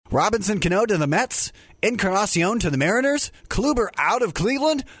Robinson Cano to the Mets, Encarnacion to the Mariners, Kluber out of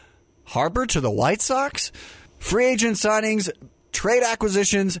Cleveland, Harper to the White Sox, free agent signings, trade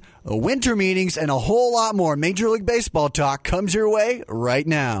acquisitions, winter meetings, and a whole lot more Major League Baseball talk comes your way right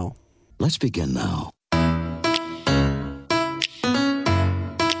now. Let's begin now.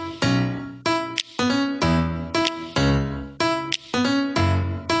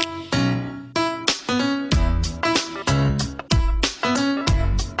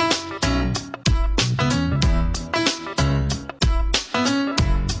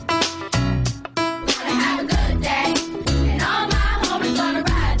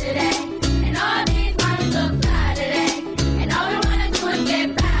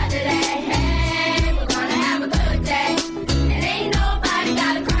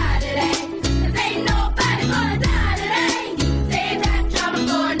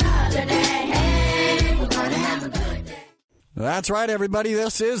 That's right, everybody.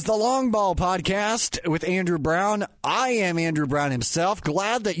 This is the Long Ball Podcast with Andrew Brown. I am Andrew Brown himself.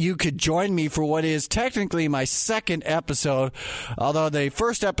 Glad that you could join me for what is technically my second episode. Although the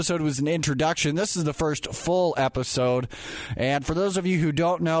first episode was an introduction, this is the first full episode. And for those of you who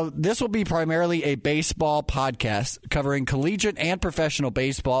don't know, this will be primarily a baseball podcast covering collegiate and professional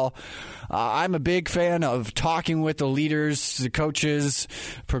baseball. I'm a big fan of talking with the leaders, the coaches,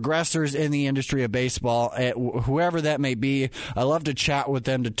 progressors in the industry of baseball, whoever that may be. I love to chat with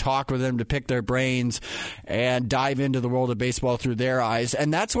them, to talk with them, to pick their brains, and dive into the world of baseball through their eyes.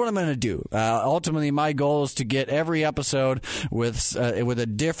 And that's what I'm going to do. Ultimately, my goal is to get every episode with a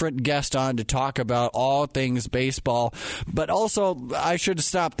different guest on to talk about all things baseball. But also, I should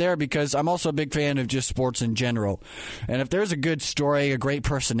stop there because I'm also a big fan of just sports in general. And if there's a good story, a great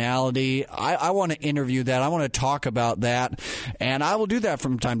personality, I want to interview that. I want to talk about that. And I will do that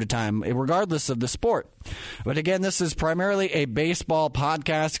from time to time, regardless of the sport. But again, this is primarily a baseball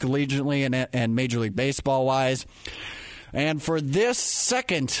podcast, collegiately and Major League Baseball wise. And for this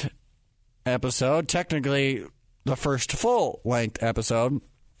second episode, technically the first full-length episode,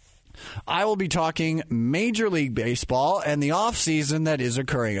 I will be talking Major League Baseball and the offseason that is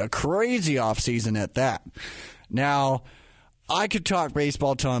occurring, a crazy offseason at that. Now, I could talk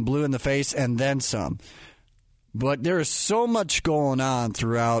baseball till I'm blue in the face and then some. But there is so much going on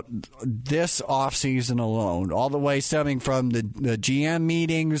throughout this offseason alone, all the way stemming from the GM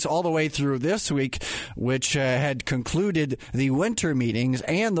meetings, all the way through this week, which had concluded the winter meetings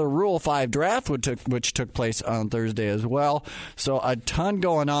and the Rule 5 draft, which took place on Thursday as well. So a ton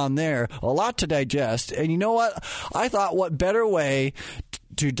going on there, a lot to digest. And you know what? I thought what better way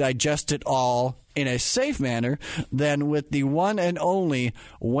to digest it all in a safe manner than with the one and only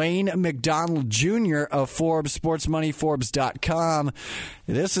Wayne McDonnell Jr. of Forbes, sportsmoneyforbes.com.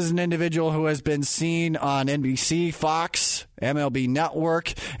 This is an individual who has been seen on NBC, Fox, MLB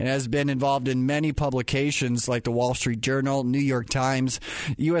Network, and has been involved in many publications like the Wall Street Journal, New York Times,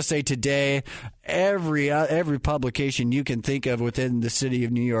 USA Today, every publication you can think of within the city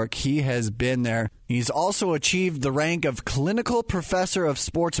of New York. He has been there. He's also achieved the rank of clinical professor of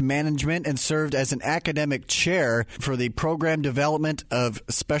sports management and served as an academic chair for the program development of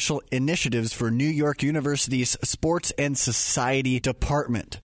special initiatives for New York University's Sports and Society Department.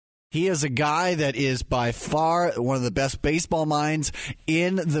 He is a guy that is by far one of the best baseball minds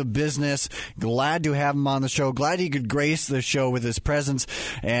in the business. Glad to have him on the show. Glad he could grace the show with his presence.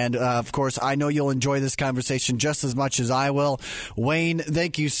 And, of course, I know you'll enjoy this conversation just as much as I will. Wayne,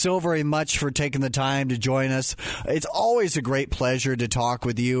 thank you so very much for taking the time to join us. It's always a great pleasure to talk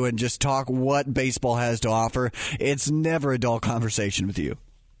with you and just talk what baseball has to offer. It's never a dull conversation with you.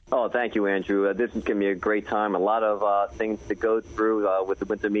 Oh, thank you, Andrew. This is going to be a great time. A lot of things to go through with the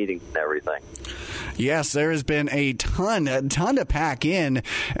winter meetings and everything. Yes, there has been a ton to pack in.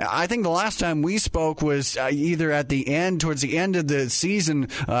 I think the last time we spoke was either at the end, towards the end of the season,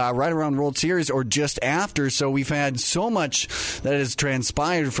 right around World Series, or just after. So we've had so much that has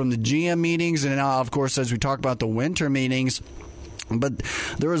transpired from the GM meetings, and now, of course, as we talk about the winter meetings. But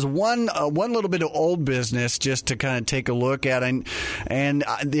there is one little bit of old business just to kind of take a look at, and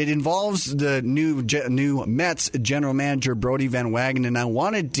it involves the new Mets general manager Brodie Van Wagenen. And I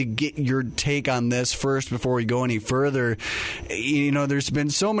wanted to get your take on this first before we go any further. You know, there's been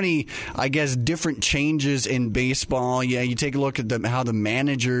so many, I guess, different changes in baseball. Yeah, you take a look at how the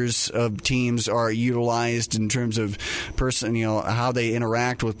managers of teams are utilized in terms of how they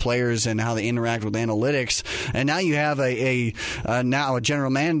interact with players and how they interact with analytics. And now you have now a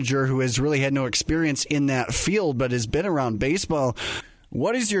general manager who has really had no experience in that field but has been around baseball.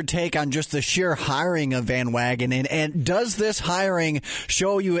 What is your take on just the sheer hiring of Van Wagenen, and does this hiring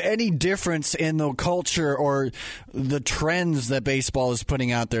show you any difference in the culture or the trends that baseball is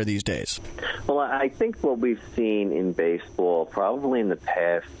putting out there these days? Well, I think what we've seen in baseball, probably in the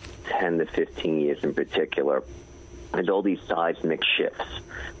past 10 to 15 years in particular, is all these seismic shifts.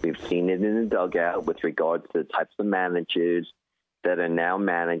 We've seen it in the dugout with regards to the types of managers that are now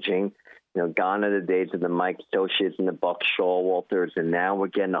managing. Gone are the days of the Mike Stoshis and the Buck Showalters, and now we're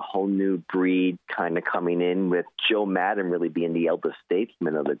getting a whole new breed kind of coming in with Joe Madden really being the elder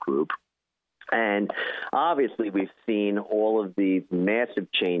statesman of the group. And obviously we've seen all of these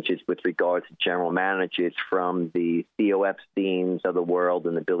massive changes with regards to general managers, from the Theo Epsteins of the world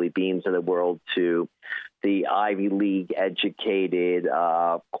and the Billy Beans of the world to the Ivy League educated,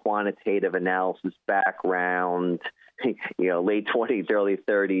 quantitative analysis background, late 20s, early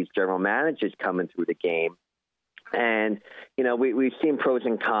 30s general managers coming through the game. And, we've seen pros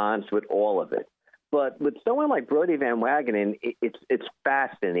and cons with all of it. But with someone like Brodie Van Wagenen, it's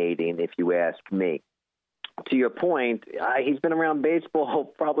fascinating, if you ask me. To your point, he's been around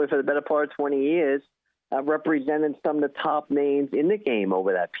baseball probably for the better part of 20 years, representing some of the top names in the game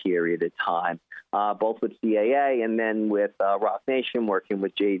over that period of time, both with CAA and then with Rock Nation, working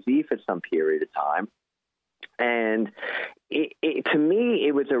with Jay-Z for some period of time. And to me,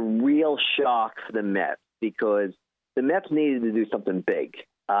 it was a real shock for the Mets, because the Mets needed to do something big.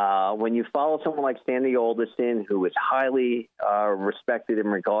 When you follow someone like Sandy Alderson, who is highly respected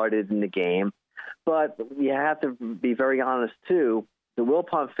and regarded in the game, but you have to be very honest, too, the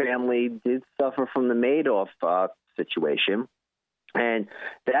Wilpon family did suffer from the Madoff situation, and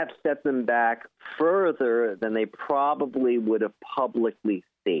that set them back further than they probably would have publicly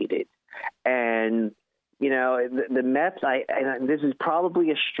stated. And the Mets, and this is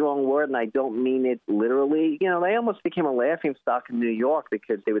probably a strong word, and I don't mean it literally, they almost became a laughingstock in New York,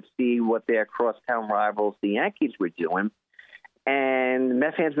 because they would see what their crosstown rivals, the Yankees, were doing. And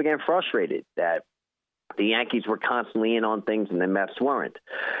Mets fans began frustrated that the Yankees were constantly in on things and the Mets weren't.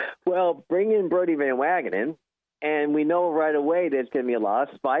 Well, bring in Brodie Van Wagenen, and we know right away there's going to be a lot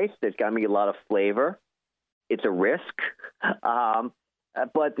of spice. There's going to be a lot of flavor. It's a risk.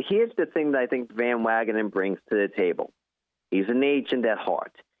 But here's the thing that I think Van Wagenen brings to the table. He's an agent at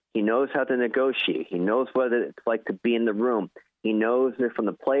heart. He knows how to negotiate. He knows what it's like to be in the room. He knows it from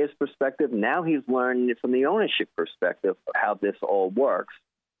the player's perspective. Now he's learning it from the ownership perspective, how this all works.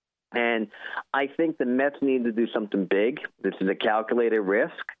 And I think the Mets need to do something big. This is a calculated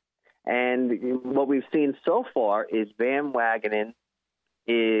risk. And what we've seen so far is Van Wagenen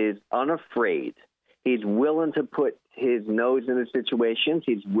is unafraid. He's willing to put his nose in the situations.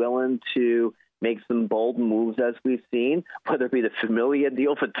 He's willing to make some bold moves, as we've seen, whether it be the Familia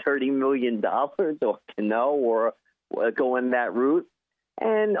deal for $30 million or Cano, or going that route.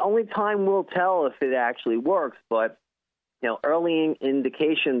 And only time will tell if it actually works. But, early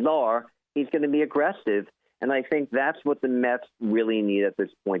indications are he's going to be aggressive. And I think that's what the Mets really need at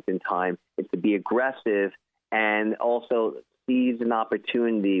this point in time, is to be aggressive and also seize an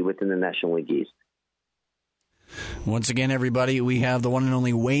opportunity within the National League East. Once again, everybody, we have the one and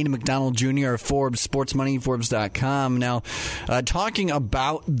only Wayne McDonnell Jr. of Forbes, SportsMoney, Forbes.com. Now, talking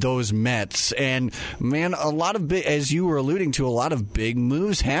about those Mets, and man, a lot of big, as you were alluding to, a lot of big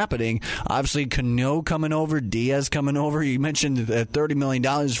moves happening. Obviously, Cano coming over, Diaz coming over. You mentioned $30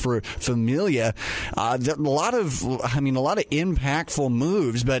 million for Familia. A lot of impactful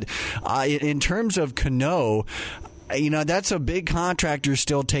moves, but in terms of Cano, that's a big contract you're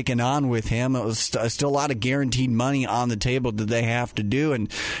still taking on with him. It was still a lot of guaranteed money on the table that they have to do.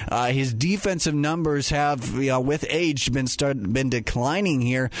 And his defensive numbers have, with age, been declining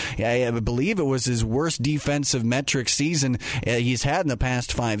here. I believe it was his worst defensive metric season he's had in the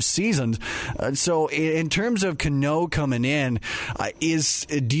past 5 seasons. So in terms of Cano coming in,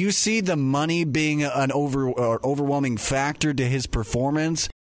 do you see the money being an overwhelming factor to his performance?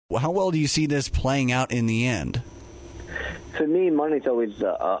 How well do you see this playing out in the end? For me, money's always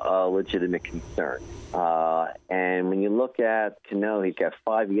a legitimate concern. And when you look at Cano, he's got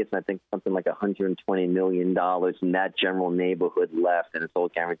 5 years, and I think something like $120 million in that general neighborhood left, and it's all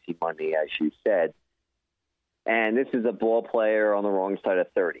guaranteed money, as you said. And this is a ball player on the wrong side of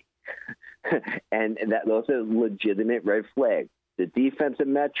 30. and those are legitimate red flags. The defensive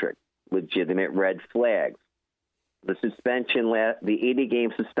metric, legitimate red flags. The suspension, the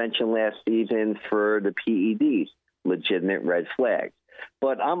 80-game suspension last season for the PEDs, legitimate red flags.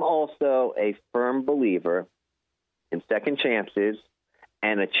 But I'm also a firm believer in second chances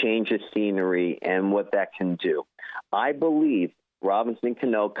and a change of scenery and what that can do. I believe Robinson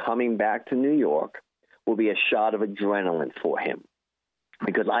Cano coming back to New York will be a shot of adrenaline for him.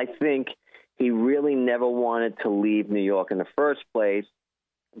 because I think he really never wanted to leave New York in the first place,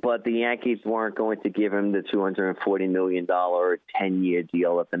 but the Yankees weren't going to give him the $240 million 10-year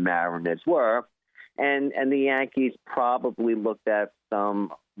deal that the Mariners were. And the Yankees probably looked at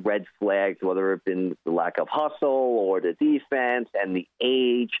some red flags, whether it been the lack of hustle or the defense and the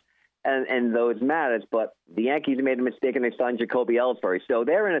age and those matters. But the Yankees made a mistake and they signed Jacoby Ellsbury. So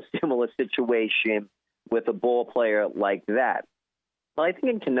they're in a similar situation with a ball player like that. But I think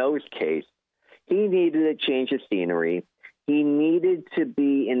in Cano's case, he needed a change of scenery. He needed to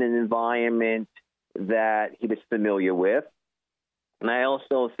be in an environment that he was familiar with. And I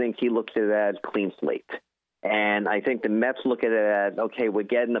also think he looks at it as clean slate. And I think the Mets look at it as, okay, we're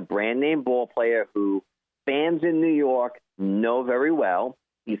getting a brand-name ball player who fans in New York know very well.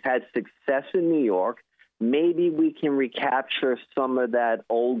 He's had success in New York. Maybe we can recapture some of that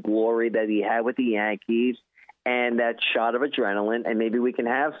old glory that he had with the Yankees and that shot of adrenaline, and maybe we can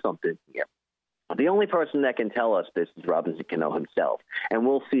have something here. The only person that can tell us this is Robinson Cano himself, and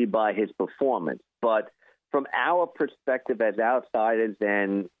we'll see by his performance. But from our perspective as outsiders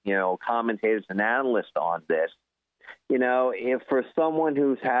and, commentators and analysts on this, if for someone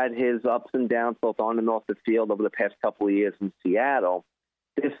who's had his ups and downs both on and off the field over the past couple of years in Seattle,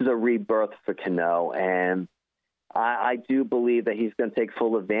 this is a rebirth for Cano. And I do believe that he's going to take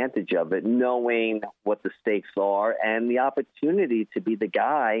full advantage of it, knowing what the stakes are and the opportunity to be the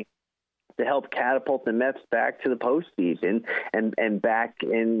guy to help catapult the Mets back to the postseason and back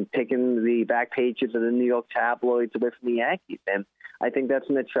in taking the back pages of the New York tabloids away from the Yankees. And I think that's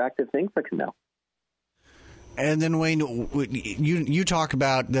an attractive thing for Cano. And then, Wayne, you talk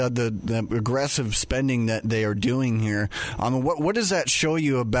about the aggressive spending that they are doing here. What does that show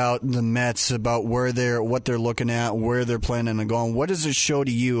you about the Mets, about what they're looking at, where they're planning on going? What does it show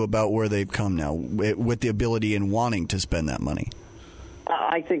to you about where they've come now with the ability and wanting to spend that money?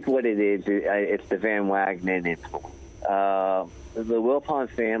 I think what it is, it's the Van Wagenen influence. The Wilpon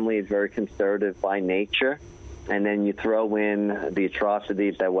family is very conservative by nature, and then you throw in the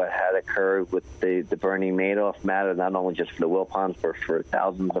atrocities that had occurred with the Bernie Madoff matter, not only just for the Wilpons, but for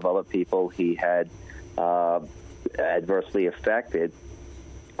thousands of other people he had adversely affected.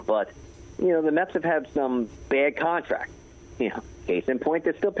 But, the Mets have had some bad contracts. Case in point,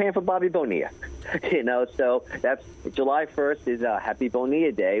 they're still paying for Bobby Bonilla. So that's July 1st is Happy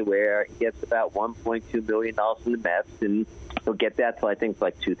Bonilla Day, where he gets about $1.2 million from the Mets, and he'll get that till I think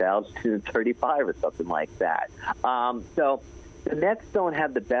like 2035 or something like that. So the Mets don't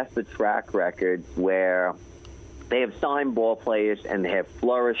have the best of track records where they have signed ball players and they have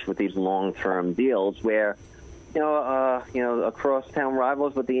flourished with these long-term deals where, across town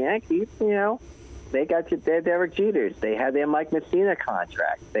rivals with the Yankees, they got their Derek Jeters. They had their Mike Messina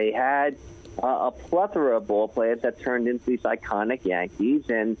contract. They had a plethora of ball players that turned into these iconic Yankees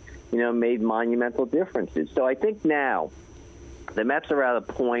and, made monumental differences. So I think now the Mets are at a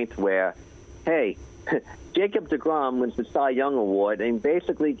point where, hey, Jacob deGrom wins the Cy Young Award and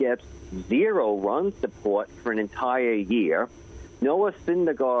basically gets 0 run support for an entire year. Noah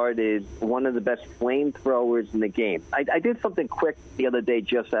Syndergaard is one of the best flamethrowers in the game. I did something quick the other day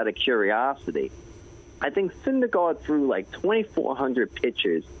just out of curiosity. I think Syndergaard threw like 2,400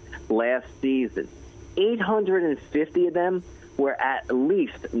 pitches last season. 850 of them were at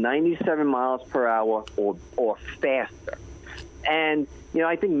least 97 miles per hour or faster. And,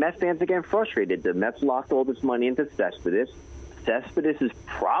 I think Mets fans are getting frustrated. The Mets locked all this money into Cespedes. Cespedes is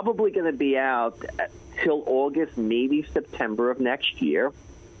probably going to be out till August, maybe September of next year.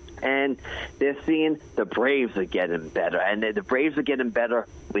 And they're seeing the Braves are getting better, and the Braves are getting better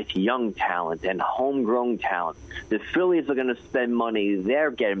with young talent and homegrown talent. The Phillies are going to spend money.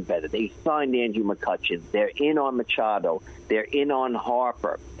 They're getting better. They signed Andrew McCutchen. They're in on Machado. They're in on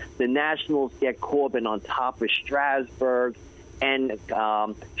Harper. The Nationals get Corbin on top of Strasburg and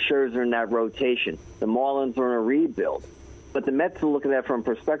Scherzer in that rotation. The Marlins are in a rebuild. But the Mets are looking at it from a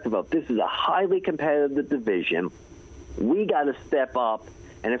perspective of this is a highly competitive division. We got to step up.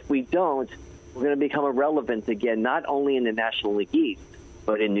 And if we don't, we're going to become irrelevant again, not only in the National League East,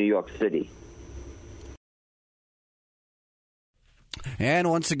 but in New York City. And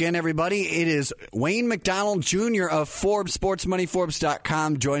once again, everybody, it is Wayne McDonnell Jr. of Forbes,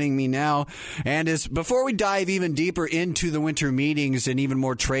 sportsmoneyforbes.com, joining me now. And before we dive even deeper into the winter meetings and even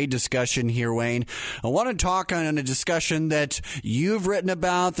more trade discussion here, Wayne, I want to talk on a discussion that you've written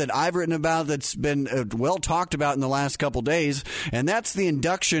about, that I've written about, that's been well talked about in the last couple days, and that's the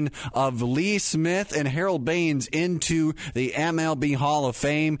induction of Lee Smith and Harold Baines into the MLB Hall of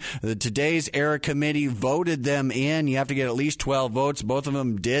Fame. Today's era committee voted them in. You have to get at least 12 votes. votes. Both of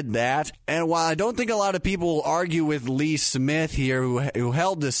them did that. And while I don't think a lot of people will argue with Lee Smith here, who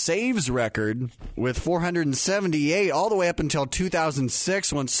held the saves record with 478 all the way up until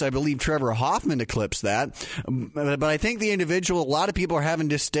 2006, once I believe Trevor Hoffman eclipsed that. But I think the individual a lot of people are having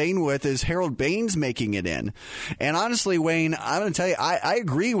disdain with is Harold Baines making it in. And honestly, Wayne, I'm going to tell you, I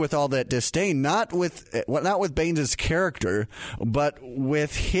agree with all that disdain, not with Baines' character, but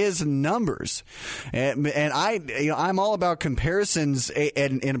with his numbers. And I'm all about comparisons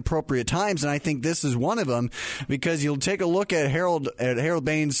in appropriate times, and I think this is one of them, because you'll take a look at Harold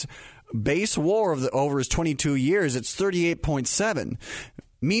Baines' base WAR over his 22 years. It's 38.7.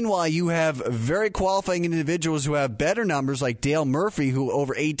 Meanwhile, you have very qualifying individuals who have better numbers, like Dale Murphy, who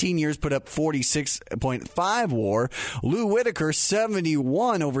over 18 years put up 46.5 WAR. Lou Whitaker,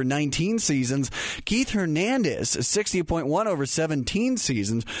 71 over 19 seasons. Keith Hernandez, 60.1 over 17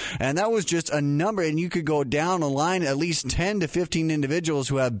 seasons. And that was just a number. And you could go down a line, at least 10 to 15 individuals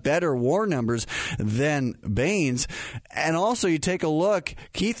who have better WAR numbers than Baines. And also, you take a look,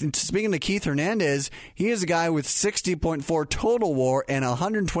 speaking of Keith Hernandez, he is a guy with 60.4 total WAR and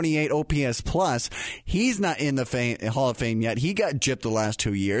 128 OPS plus. He's not in the Hall of Fame yet. He got gypped the last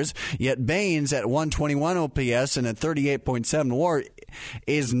 2 years. Yet Baines at 121 OPS and at 38.7 WAR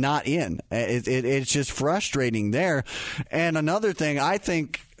is not in. It's just frustrating there. And another thing, I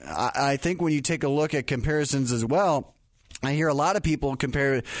think when you take a look at comparisons as well, I hear a lot of people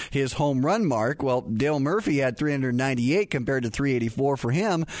compare his home run mark. Well, Dale Murphy had 398 compared to 384 for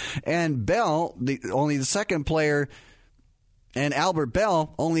him. And Bell, only the second player, and Albert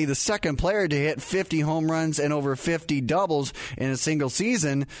Bell, only the second player to hit 50 home runs and over 50 doubles in a single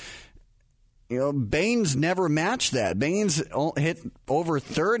season. Baines never matched that. Baines hit over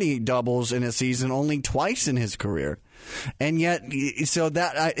 30 doubles in a season only twice in his career. And yet, so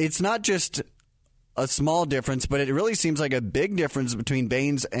that it's not just a small difference, but it really seems like a big difference between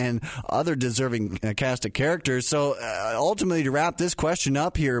Baines and other deserving cast of characters. So ultimately, to wrap this question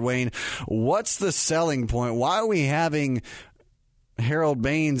up here, Wayne, what's the selling point? Why are we having Harold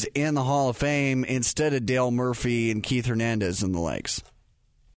Baines in the Hall of Fame instead of Dale Murphy and Keith Hernandez and the likes?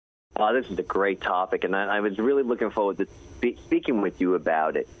 This is a great topic, and I was really looking forward to speaking with you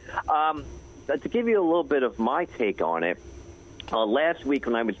about it. To give you a little bit of my take on it, last week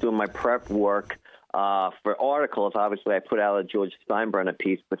when I was doing my prep work for articles, obviously I put out a George Steinbrenner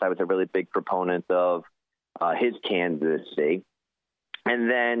piece because I was a really big proponent of his candidacy. And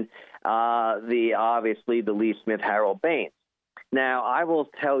then the Lee Smith, Harold Baines. Now, I will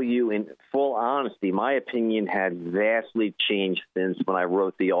tell you in full honesty, my opinion has vastly changed since when I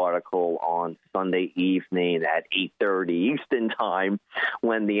wrote the article on Sunday evening at 8:30 Eastern Time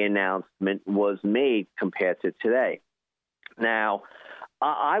when the announcement was made compared to today. Now,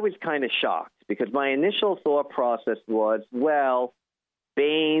 I was kind of shocked because my initial thought process was, well,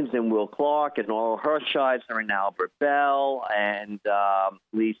 Baines and Will Clark and Oral Hershiser and Albert Bell and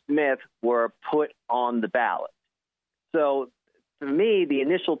Lee Smith were put on the ballot. So for me, the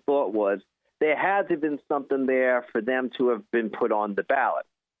initial thought was there had to have been something there for them to have been put on the ballot.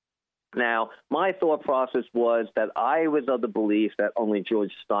 Now, my thought process was that I was of the belief that only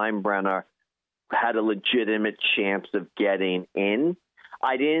George Steinbrenner had a legitimate chance of getting in.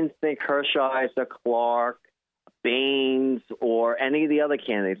 I didn't think Hershiser, Clark, Baines, or any of the other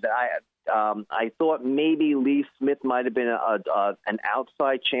candidates. I thought maybe Lee Smith might have been an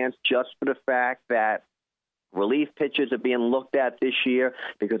outside chance just for the fact that relief pitchers are being looked at this year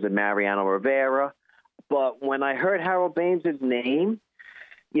because of Mariano Rivera. But when I heard Harold Baines' name,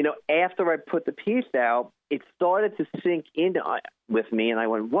 after I put the piece out, it started to sink in with me, and I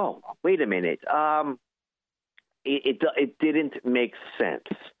went, whoa, wait a minute. It didn't make sense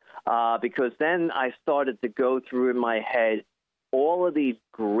because then I started to go through in my head all of these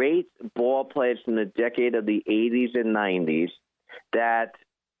great ball players from the decade of the 80s and 90s that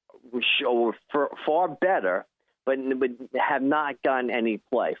were far better, but have not gotten any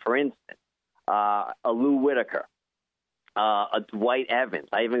play. For instance, a Lou Whitaker, a Dwight Evans.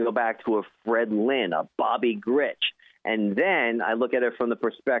 I even go back to a Fred Lynn, a Bobby Grich. And then I look at it from the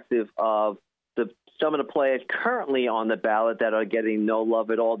perspective of some of the players currently on the ballot that are getting no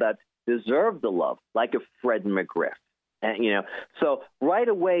love at all that deserve the love, like a Fred McGriff. And, so right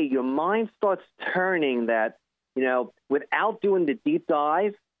away your mind starts turning that, without doing the deep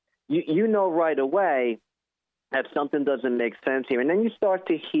dive, you know right away that something doesn't make sense here. And then you start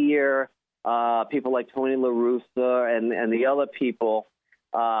to hear people like Tony La Russa and the other people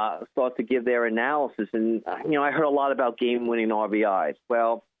start to give their analysis. And, I heard a lot about game-winning RBIs.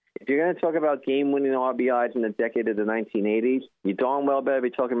 Well, if you're going to talk about game-winning RBIs in the decade of the 1980s, you darn well better be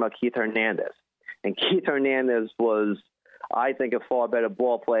talking about Keith Hernandez. And Keith Hernandez was I think, a far better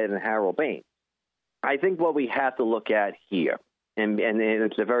ball player than Harold Baines. I think what we have to look at here, and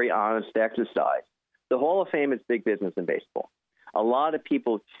it's a very honest exercise, the Hall of Fame is big business in baseball. A lot of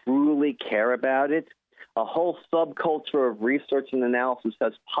people truly care about it. A whole subculture of research and analysis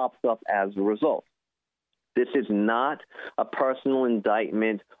has popped up as a result. This is not a personal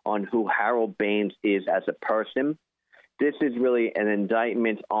indictment on who Harold Baines is as a person. This is really an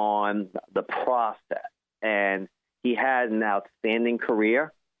indictment on the process. And he had an outstanding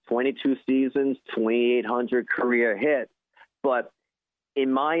career, 22 seasons, 2,800 career hits. But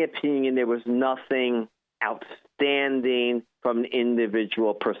in my opinion, there was nothing outstanding from an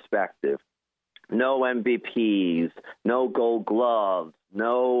individual perspective. No MVPs, no Gold Gloves,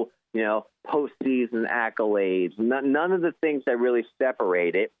 no, postseason accolades, none of the things that really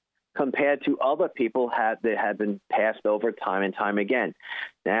separate it compared to other people that have been passed over time and time again.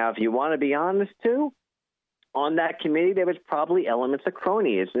 Now, if you want to be honest, too, on that committee, there was probably elements of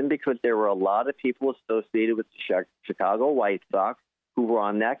cronyism because there were a lot of people associated with the Chicago White Sox who were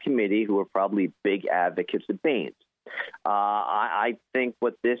on that committee who were probably big advocates of Baines. I think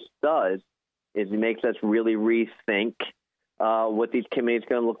what this does is it makes us really rethink what these committees are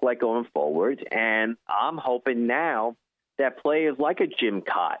going to look like going forward. And I'm hoping now that players like a Jim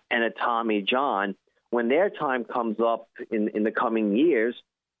Cott and a Tommy John, when their time comes up in the coming years,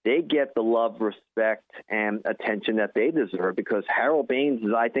 they get the love, respect, and attention that they deserve, because Harold Baines,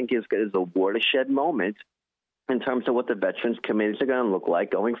 I think, is a watershed moment in terms of what the Veterans Committees are going to look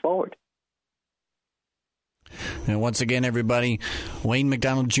like going forward. And once again, everybody, Wayne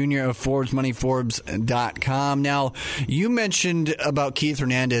McDonnell Jr. of Forbes, moneyforbes.com. Now, you mentioned about Keith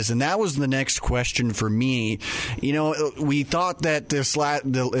Hernandez, and that was the next question for me. We thought that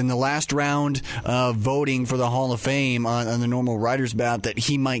in the last round of voting for the Hall of Fame on the normal writer's bout that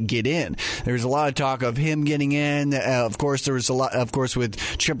he might get in. There was a lot of talk of him getting in. Of course, there was a lot, of course, with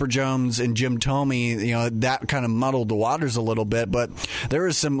Chipper Jones and Jim Thome, that kind of muddled the waters a little bit. But there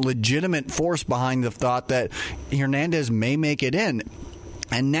is some legitimate force behind the thought that Hernandez may make it in.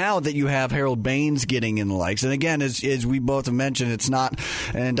 And now that you have Harold Baines getting in the likes, and again, as we both have mentioned, it's not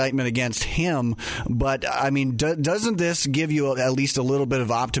an indictment against him, but I mean, doesn't this give you at least a little bit of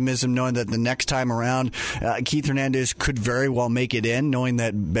optimism, knowing that the next time around, Keith Hernandez could very well make it in, knowing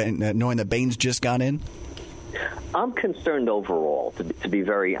that Baines just got in? I'm concerned overall, to be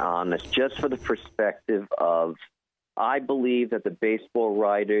very honest, just for the perspective of, I believe that the baseball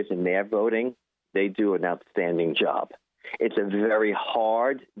writers in their voting, they do an outstanding job. It's a very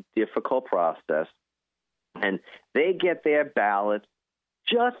hard, difficult process, and they get their ballots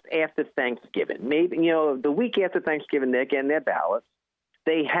just after Thanksgiving. Maybe, the week after Thanksgiving, they're getting their ballots.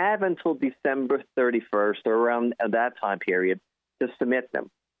 They have until December 31st or around that time period to submit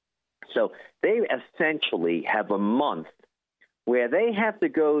them. So they essentially have a month where they have to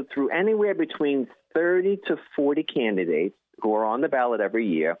go through anywhere between 30 to 40 candidates who are on the ballot every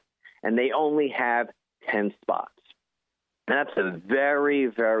year, and they only have 10 spots. That's a very,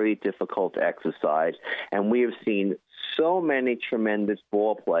 very difficult exercise, and we have seen so many tremendous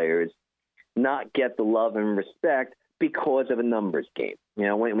ball players not get the love and respect because of a numbers game.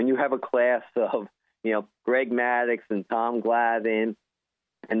 When you have a class of, Greg Maddux and Tom Glavine,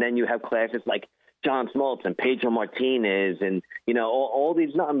 and then you have classes like John Smoltz and Pedro Martinez, and, all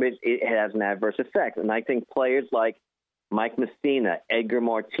these numbers, it has an adverse effect. And I think players like Mike Messina, Edgar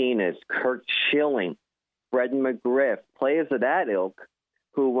Martinez, Kurt Schilling, Fred McGriff, players of that ilk,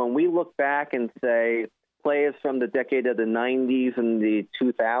 who when we look back and say players from the decade of the 90s and the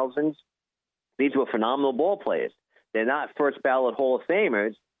 2000s, these were phenomenal ball players. They're not first ballot Hall of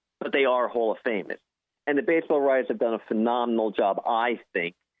Famers, but they are Hall of Famers. And the baseball writers have done a phenomenal job, I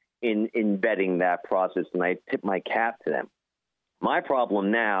think, in vetting that process, and I tip my cap to them. My problem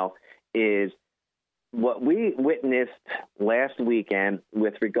now is what we witnessed last weekend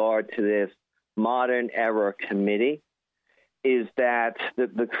with regard to this modern era committee is that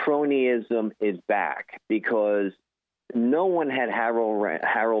the cronyism is back, because no one had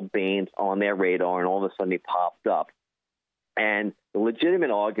Harold Baines on their radar, and all of a sudden he popped up. And the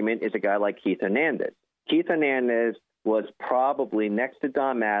legitimate argument is a guy like Keith Hernandez. Keith Hernandez was probably, next to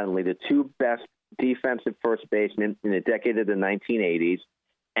Don Mattingly, the two best defensive first basemen in the decade of the 1980s.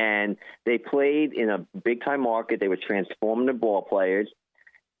 And they played in a big-time market. They were transformative ball players.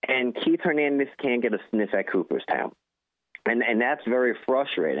 And Keith Hernandez can't get a sniff at Cooperstown. And that's very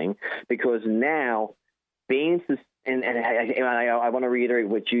frustrating, because now Baines is, and I want to reiterate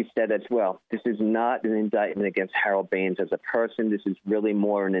what you said as well. This is not an indictment against Harold Baines as a person. This is really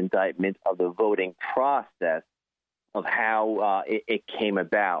more an indictment of the voting process, of how it came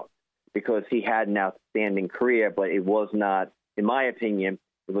about. because he had an outstanding career, but it was not, in my opinion,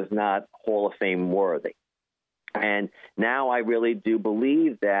 it was not Hall of Fame worthy. And now I really do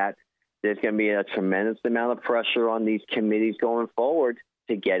believe that there's going to be a tremendous amount of pressure on these committees going forward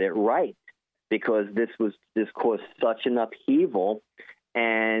to get it right, because this caused such an upheaval.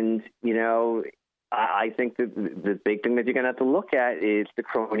 And, I think that the big thing that you're going to have to look at is the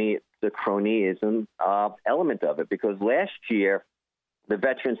cronyism element of it, because last year the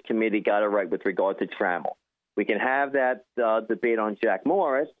Veterans Committee got it right with regard to Trammell. We can have that debate on Jack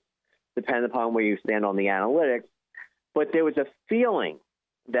Morris, depending upon where you stand on the analytics, but there was a feeling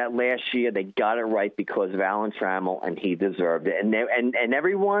that last year they got it right because of Alan Trammell, and he deserved it. And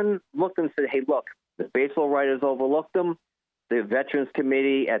everyone looked and said, hey, look, the baseball writers overlooked him. The Veterans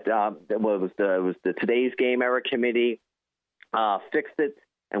Committee at the Today's Game Era Committee fixed it,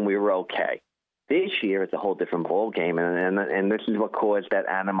 and we were okay. This year, it's a whole different ball game, and this is what caused that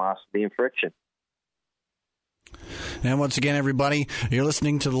animosity and friction. And once again, everybody, you're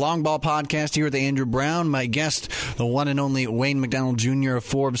listening to the Long Ball Podcast here with Andrew Brown. My guest, the one and only Wayne McDonnell Jr. of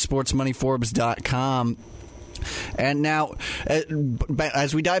Forbes, sportsmoneyforbes.com. And now,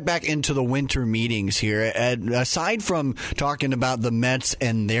 as we dive back into the winter meetings here, aside from talking about the Mets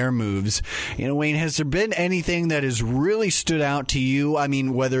and their moves, Wayne, has there been anything that has really stood out to you? I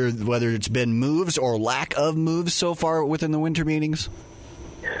mean, whether it's been moves or lack of moves so far within the winter meetings?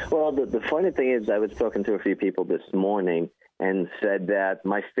 Well, the funny thing is, I was talking to a few people this morning and said that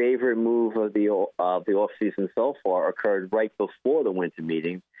my favorite move of the offseason so far occurred right before the winter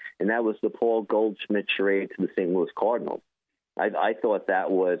meetings, and that was the Paul Goldschmidt trade to the St. Louis Cardinals. I thought that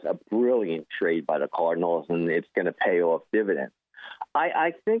was a brilliant trade by the Cardinals, and it's going to pay off dividends.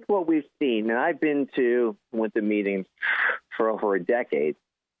 I think what we've seen, and I've been to winter meetings for over a decade,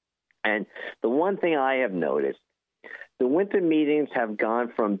 and the one thing I have noticed, the winter meetings have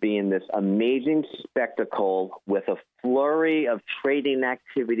gone from being this amazing spectacle with a flurry of trading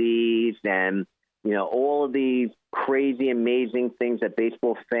activities and, all of these crazy, amazing things that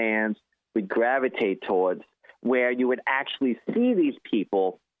baseball fans would gravitate towards, where you would actually see these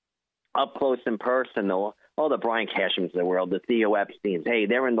people up close and personal. Oh, the Brian Cashims of the world, the Theo Epsteins. Hey,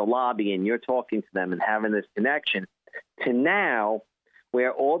 they're in the lobby and you're talking to them and having this connection, to now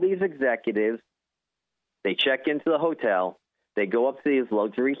where all these executives, they check into the hotel, they go up to these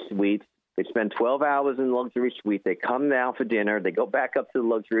luxury suites, they spend 12 hours in the luxury suite, they come down for dinner, they go back up to the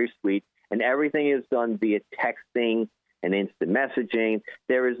luxury suite, and everything is done via texting and instant messaging.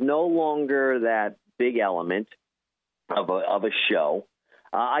 There is no longer that big element of a show.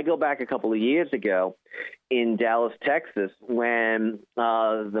 I go back a couple of years ago in Dallas, Texas, when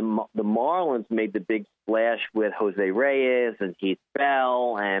the Marlins made the big splash with Jose Reyes and Heath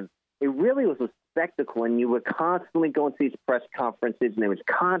Bell, and it really was a spectacle, and you were constantly going to these press conferences, and there was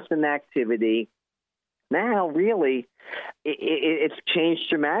constant activity. Now, really, it's changed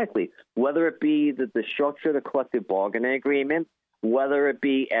dramatically, whether it be the structure of the collective bargaining agreement, whether it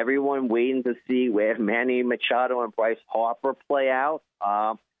be everyone waiting to see where Manny Machado and Bryce Harper play out,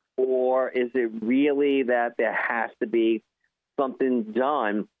 or is it really that there has to be something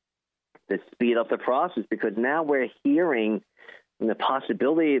done to speed up the process? Because now we're hearing the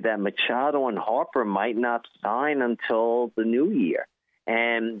possibility that Machado and Harper might not sign until the new year.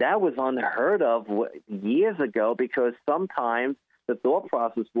 And that was unheard of years ago, because sometimes the thought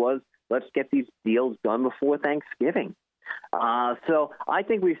process was, let's get these deals done before Thanksgiving. So I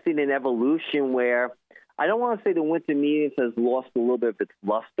think we've seen an evolution where I don't want to say the winter meetings has lost a little bit of its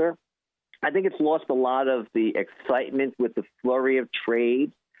luster. I think it's lost a lot of the excitement with the flurry of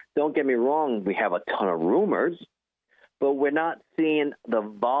trades. Don't get me wrong, we have a ton of rumors, but we're not seeing the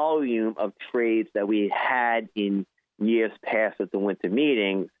volume of trades that we had in years past at the winter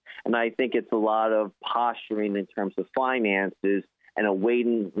meetings. And I think it's a lot of posturing in terms of finances and a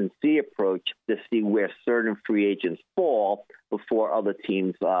wait-and-see approach to see where certain free agents fall before other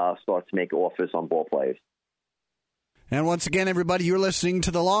teams start to make offers on ball players. And once again, everybody, you're listening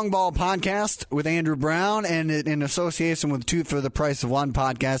to the Long Ball Podcast with Andrew Brown, and in association with Two for the Price of One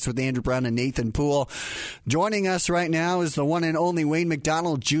podcast with Andrew Brown and Nathan Poole. Joining us right now is the one and only Wayne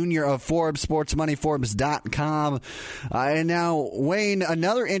McDonnell Jr. of Forbes, sportsmoneyforbes.com. And now, Wayne,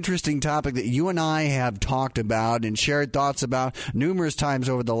 another interesting topic that you and I have talked about and shared thoughts about numerous times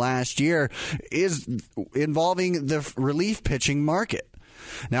over the last year is involving the relief pitching market.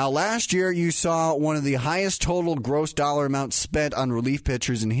 Now, last year, you saw one of the highest total gross dollar amounts spent on relief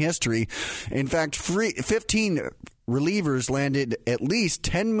pitchers in history. In fact, 15 relievers landed at least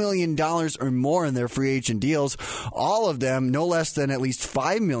 $10 million or more in their free agent deals. All of them no less than at least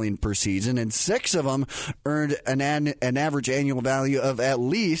 $5 million per season, and 6 of them earned an average annual value of at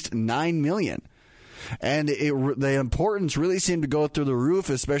least $9 million. And the importance really seemed to go through the roof,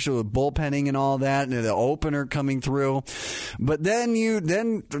 especially with bullpenning and all that, and the opener coming through. But then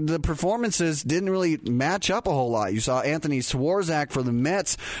the performances didn't really match up a whole lot. You saw Anthony Swarzak for the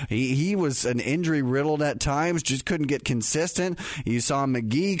Mets. He was an injury riddled at times, just couldn't get consistent. You saw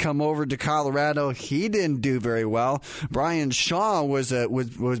McGee come over to Colorado. He didn't do very well. Brian Shaw was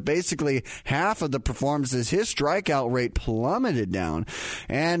basically half of the performances. His strikeout rate plummeted down.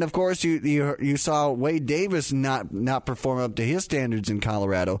 And of course, you saw Wade Davis not perform up to his standards in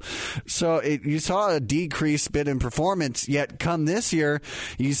Colorado. So you saw a decreased bit in performance, yet come this year,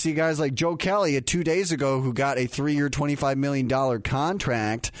 you see guys like Joe Kelly 2 days ago who got a 3-year, $25 million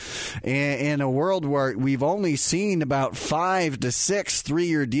contract in a world where we've only seen about 5 to 6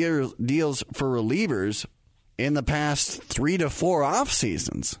 3-year deals for relievers in the past 3 to 4 off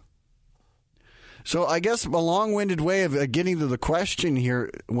seasons. So I guess a long-winded way of getting to the question here,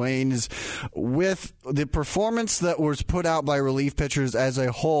 Wayne, is with the performance that was put out by relief pitchers as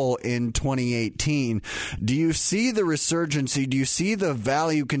a whole in 2018, do you see the resurgency? Do you see the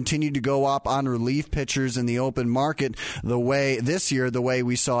value continue to go up on relief pitchers in the open market the way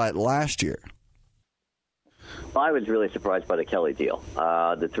we saw it last year? Well, I was really surprised by the Kelly deal,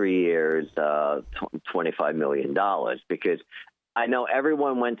 the 3 years, $25 million, because I know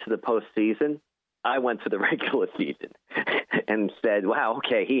everyone went to the postseason. I went to the regular season and said, wow,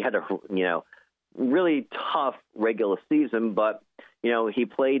 okay, he had a, really tough regular season, but, he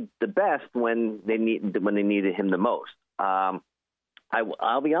played the best when they needed him the most. I'll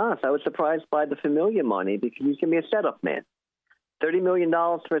be honest, I was surprised by the Familia money because he's going to be a setup man. $30 million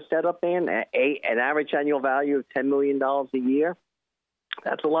for a setup man, an average annual value of $10 million a year.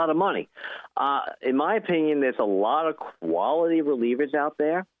 That's a lot of money. In my opinion, there's a lot of quality relievers out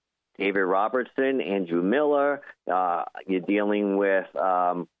there. David Robertson, Andrew Miller. You're dealing with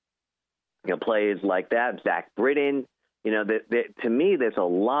players like that. Zach Britton. To me, there's a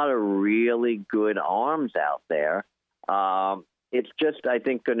lot of really good arms out there. It's just, I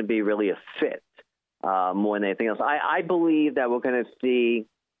think, going to be really a fit more than anything else. I believe that we're going to see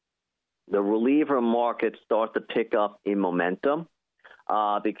the reliever market start to pick up in momentum.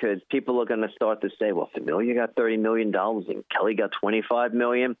 Because people are going to start to say, well, Familia got $30 million and Kelly got $25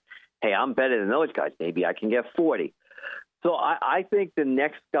 million. Hey, I'm better than those guys. Maybe I can get 40. So I think the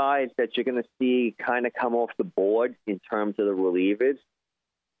next guys that you're going to see kind of come off the board in terms of the relievers,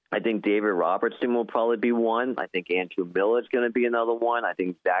 I think David Robertson will probably be one. I think Andrew Miller is going to be another one. I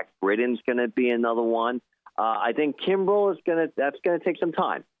think Zach Britton's going to be another one. I think Kimbrel that's going to take some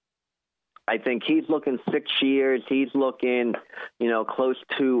time. I think he's looking 6 years. He's looking, close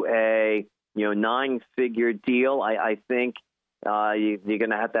to a, 9-figure deal. I think you're going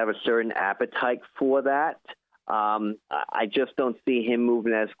to have a certain appetite for that. I just don't see him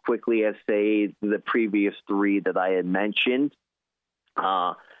moving as quickly as, say, the previous 3 that I had mentioned.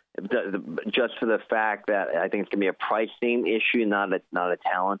 Just for the fact that I think it's going to be a pricing issue, not a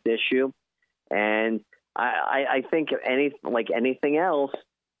talent issue. And I think anything else,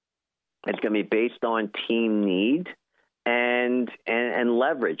 it's going to be based on team need and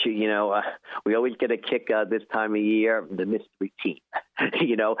leverage. We always get a kick this time of year, the mystery team.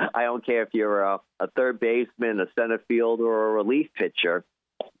 I don't care if you're a third baseman, a center fielder, or a relief pitcher.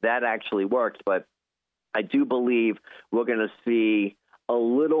 That actually works. But I do believe we're going to see a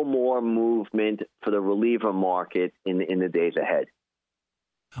little more movement for the reliever market in the days ahead.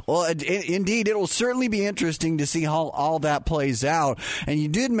 Well, indeed, it will certainly be interesting to see how all that plays out. And you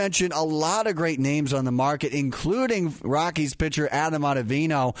did mention a lot of great names on the market, including Rockies pitcher Adam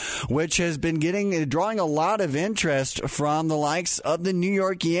Ottavino, which has been drawing a lot of interest from the likes of the New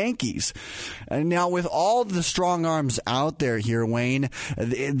York Yankees. And now, with all the strong arms out there here, Wayne,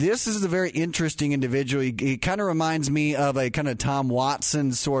 this is a very interesting individual. He kind of reminds me of a kind of Tom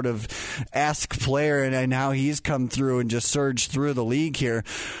Watson sort of esque player, and how he's come through and just surged through the league here.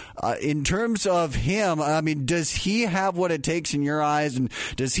 In terms of him, I mean, does he have what it takes in your eyes, and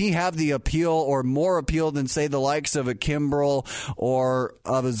does he have the appeal or more appeal than, say, the likes of a Kimbrel or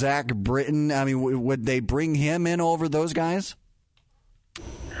of a Zach Britton? I mean, would they bring him in over those guys?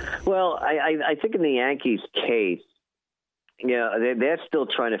 Well, I think in the Yankees' case, they're still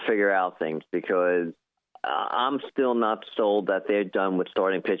trying to figure out things because I'm still not sold that they're done with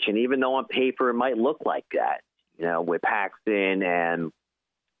starting pitching, even though on paper it might look like that, with Paxton and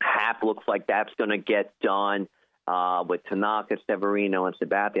Happ looks like that's going to get done with Tanaka, Severino, and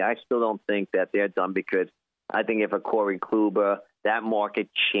Sabathia. I still don't think that they're done because I think if a Corey Kluber, that market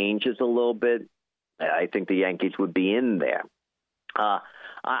changes a little bit, I think the Yankees would be in there.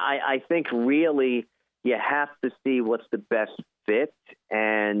 I think really you have to see what's the best fit,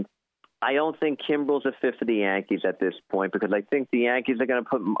 and I don't think Kimbrel's a fit for the Yankees at this point because I think the Yankees are going to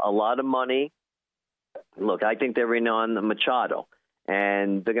put a lot of money. Look, I think they're in on Machado,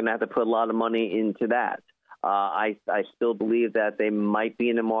 and they're going to have to put a lot of money into that. I still believe that they might be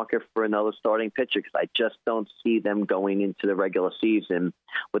in the market for another starting pitcher because I just don't see them going into the regular season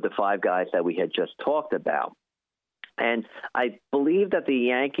with the 5 guys that we had just talked about. And I believe that the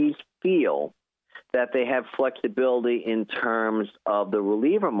Yankees feel that they have flexibility in terms of the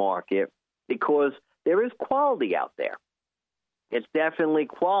reliever market because there is quality out there. It's definitely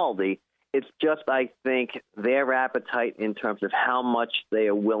quality. It's just, I think, their appetite in terms of how much they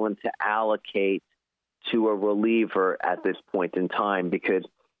are willing to allocate to a reliever at this point in time because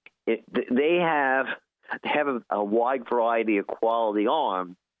they have a wide variety of quality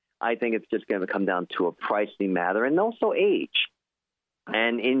arms. I think it's just going to come down to a pricing matter and also age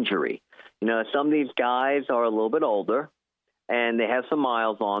and injury. Some of these guys are a little bit older and they have some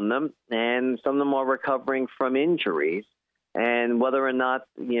miles on them, and some of them are recovering from injuries. And whether or not,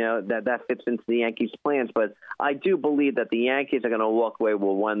 that fits into the Yankees' plans. But I do believe that the Yankees are going to walk away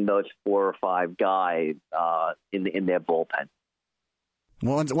with one of those 4 or 5 guys in their bullpen.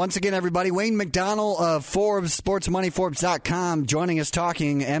 Well, once again, everybody, Wayne McDonnell of Forbes, sportsmoneyforbes.com, joining us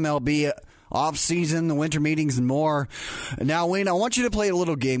talking MLB off-season, the winter meetings, and more. Now, Wayne, I want you to play a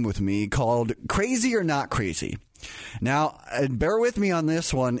little game with me called Crazy or Not Crazy. Now, bear with me on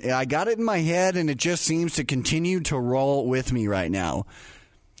this one. I got it in my head, and it just seems to continue to roll with me right now.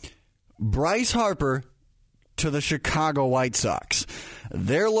 Bryce Harper to the Chicago White Sox.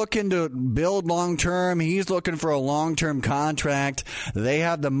 They're looking to build long-term. He's looking for a long-term contract. They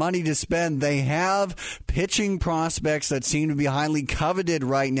have the money to spend. They have pitching prospects that seem to be highly coveted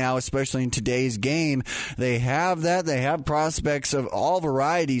right now, especially in today's game. They have that. They have prospects of all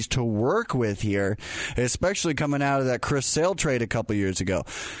varieties to work with here, especially coming out of that Chris Sale trade a couple years ago.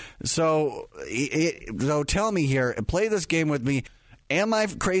 So tell me here, play this game with me. Am I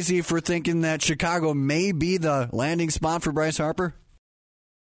crazy for thinking that Chicago may be the landing spot for Bryce Harper?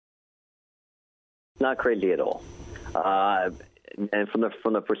 Not crazy at all. And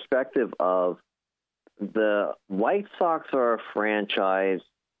from the perspective of the White Sox are a franchise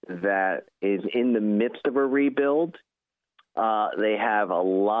that is in the midst of a rebuild. They have a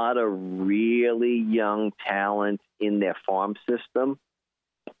lot of really young talent in their farm system.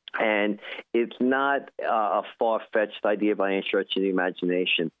 And it's not a far-fetched idea by any stretch of the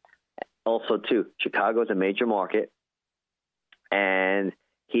imagination. Also, too, Chicago is a major market, and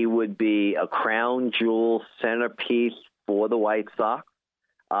he would be a crown jewel centerpiece for the White Sox.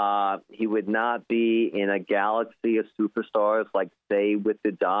 He would not be in a galaxy of superstars like, say, with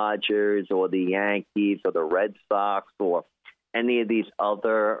the Dodgers or the Yankees or the Red Sox or any of these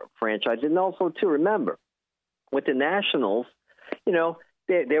other franchises. And also, too, remember, with the Nationals,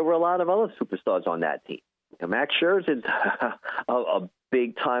 there were a lot of other superstars on that team. Max Scherzer is a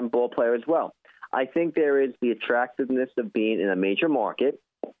big-time ball player as well. I think there is the attractiveness of being in a major market,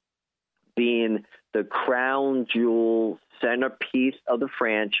 being the crown jewel centerpiece of the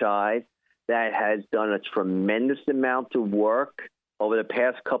franchise that has done a tremendous amount of work over the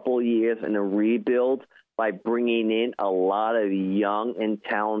past couple of years in a rebuild by bringing in a lot of young and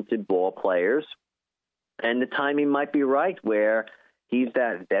talented ball players. And the timing might be right where he's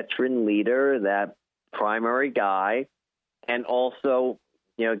that veteran leader, that primary guy, and also,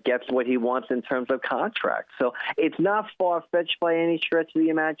 gets what he wants in terms of contracts. So it's not far-fetched by any stretch of the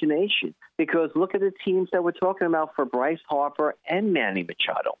imagination because look at the teams that we're talking about for Bryce Harper and Manny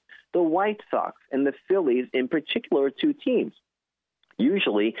Machado. The White Sox and the Phillies in particular are 2 teams.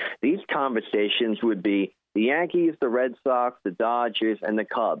 Usually these conversations would be the Yankees, the Red Sox, the Dodgers, and the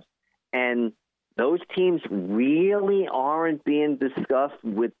Cubs. And those teams really aren't being discussed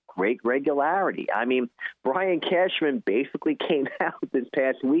with great regularity. I mean, Brian Cashman basically came out this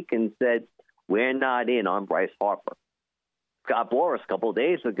past week and said, we're not in on Bryce Harper. Scott Boras a couple of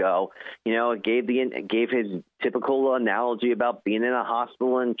days ago, gave his typical analogy about being in a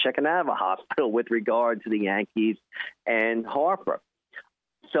hospital and checking out of a hospital with regard to the Yankees and Harper.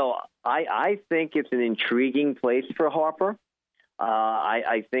 So I think it's an intriguing place for Harper.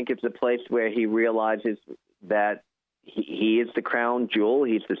 I think it's a place where he realizes that he is the crown jewel.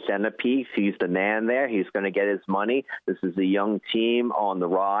 He's the centerpiece. He's the man there. He's going to get his money. This is a young team on the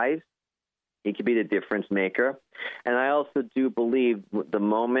rise. He could be the difference maker. And I also do believe the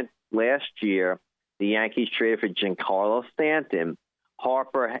moment last year the Yankees traded for Giancarlo Stanton,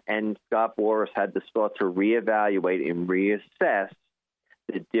 Harper and Scott Boras had to start to reevaluate and reassess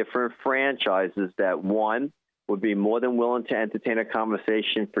the different franchises that, one, would be more than willing to entertain a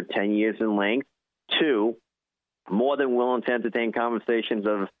conversation for 10 years in length, two, more than willing to entertain conversations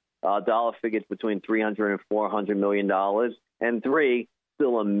of dollar figures between $300 and $400 million, and three,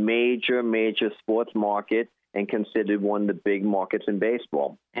 still a major, major sports market and considered one of the big markets in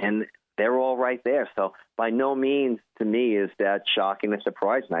baseball. And they're all right there. So by no means, to me, is that shocking or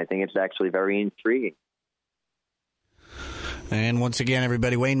surprising. I think it's actually very intriguing. And once again,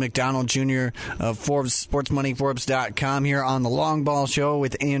 everybody, Wayne McDonnell Jr. of Forbes, SportsMoneyForbes.com here on the Long Ball Show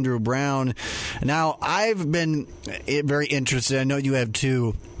with Andrew Brown. Now, I've been very interested, I know you have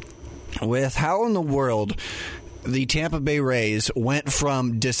too, with how in the world the Tampa Bay Rays went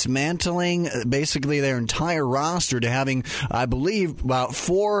from dismantling basically their entire roster to having, I believe, about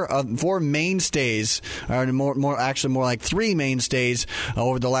four mainstays, or more like three mainstays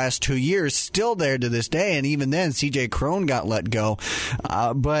over the last 2 years, still there to this day. And even then, C.J. Cron got let go,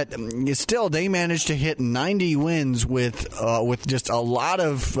 but still they managed to hit 90 wins with just a lot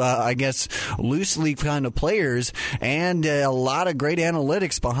of, I guess, loosely kind of players and a lot of great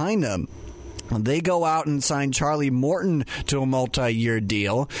analytics behind them. They go out and sign Charlie Morton to a multi-year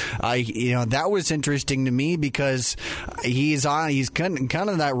deal. That was interesting to me because he's kind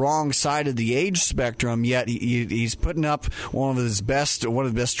of that wrong side of the age spectrum. Yet he's putting up one of the best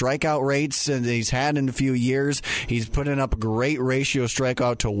strikeout rates that he's had in a few years. He's putting up a great ratio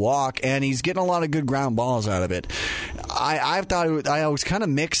strikeout to walk, and he's getting a lot of good ground balls out of it. I thought I was kind of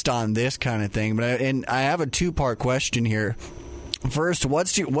mixed on this kind of thing, but I have a two-part question here. First,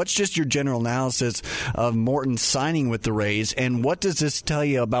 what's just your general analysis of Morton signing with the Rays, and what does this tell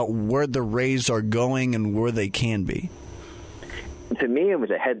you about where the Rays are going and where they can be? To me, it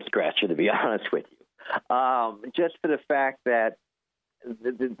was a head scratcher, to be honest with you. Just for the fact that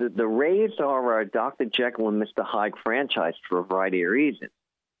the Rays are a Dr. Jekyll and Mr. Hyde franchise for a variety of reasons.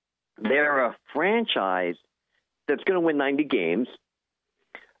 They're a franchise that's going to win 90 games.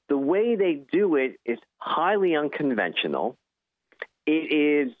 The way they do it is highly unconventional. It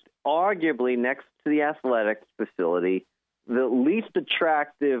is arguably, next to the athletics facility, the least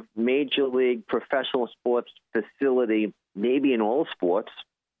attractive major league professional sports facility, maybe in all sports.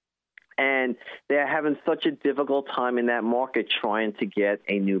 And they're having such a difficult time in that market trying to get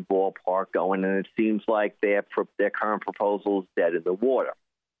a new ballpark going. And it seems like their current proposal is dead in the water.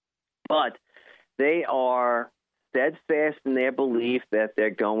 But they are steadfast in their belief that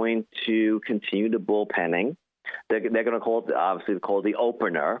they're going to continue the bullpenning. They're going to call it the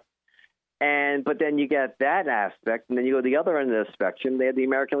opener. But then you get that aspect, and then you go to the other end of the spectrum. They had the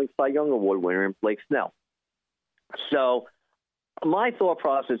American League Cy Young Award winner in Blake Snell. So my thought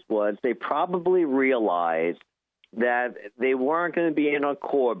process was they probably realized that they weren't going to be in on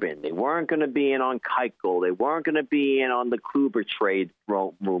Corbin. They weren't going to be in on Keuchel. They weren't going to be in on the Kluber trade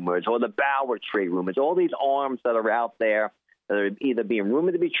rumors or the Bauer trade rumors. All these arms that are out there that are either being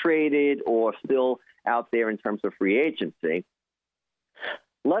rumored to be traded or still out there in terms of free agency.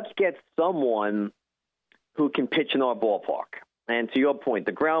 Let's get someone who can pitch in our ballpark. And to your point,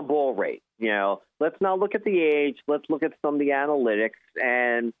 the ground ball rate, let's not look at the age. Let's look at some of the analytics.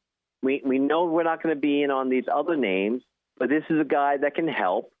 And we know we're not going to be in on these other names, but this is a guy that can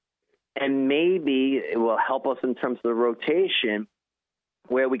help. And maybe it will help us in terms of the rotation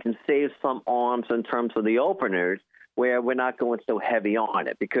where we can save some arms in terms of the openers where we're not going so heavy on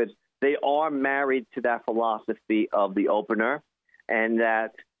it, because they are married to that philosophy of the opener, and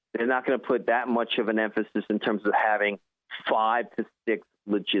that they're not going to put that much of an emphasis in terms of having 5 to 6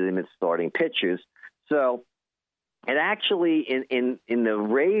 legitimate starting pitchers. So it actually, in the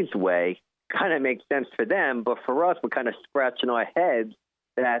Rays way, kind of makes sense for them, but for us, we're kind of scratching our heads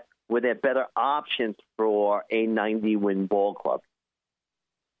that were there better options for a 90-win ball club.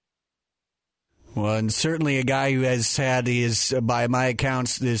 Well, and certainly a guy who has had his, by my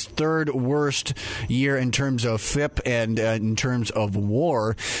accounts, his third worst year in terms of FIP and in terms of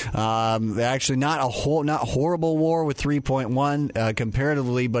WAR. Actually, not horrible WAR with 3.1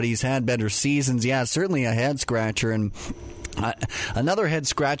 comparatively, but he's had better seasons. Yeah, certainly a head scratcher. And another head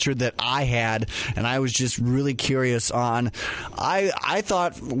scratcher that I had, and I was just really curious on, I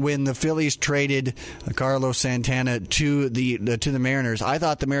thought when the Phillies traded Carlos Santana to the Mariners, I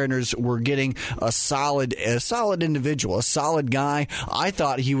thought the Mariners were getting a solid individual, a solid guy. I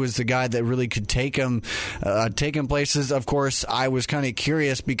thought he was the guy that really could take him places. Of course, I was kind of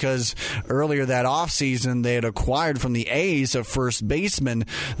curious because earlier that offseason they had acquired from the A's a first baseman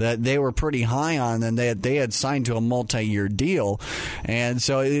that they were pretty high on, and they had signed to a multi-year deal. deal. And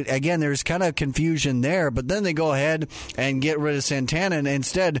so, again, there's kind of confusion there. But then they go ahead and get rid of Santana and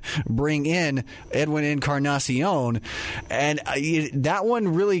instead bring in Edwin Encarnacion. And that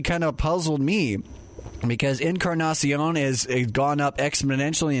one really kind of puzzled me, because Encarnacion has gone up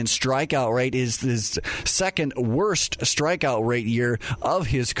exponentially in strikeout rate, is his second worst strikeout rate year of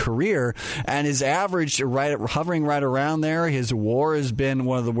his career, and his average hovering right around there. His WAR has been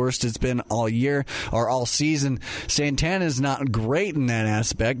one of the worst it's been all year or all season. Santana is not great in that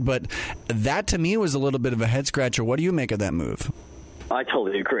aspect, but that to me was a little bit of a head scratcher. What do you make of that move? I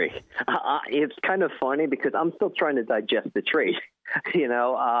totally agree. It's kind of funny because I'm still trying to digest the trade.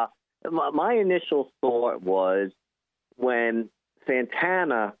 My initial thought was when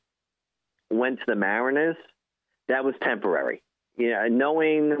Santana went to the Mariners, that was temporary.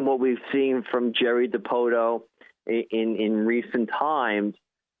 Knowing what we've seen from Jerry Dipoto in recent times,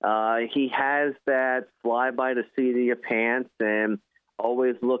 he has that fly by the seat of your pants and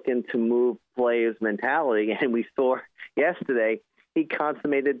always looking to move players mentality. And we saw yesterday he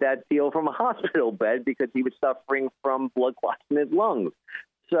consummated that deal from a hospital bed because he was suffering from blood clots in his lungs.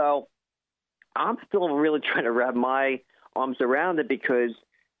 So I'm still really trying to wrap my arms around it because,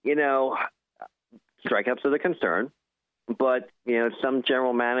 strikeouts are the concern. But, some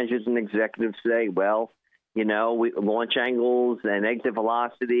general managers and executives say, we launch angles and exit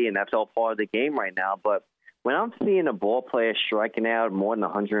velocity, and that's all part of the game right now. But when I'm seeing a ball player striking out more than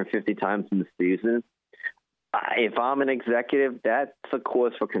 150 times in the season, if I'm an executive, that's a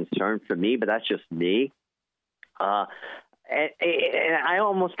cause for concern for me, but that's just me. And I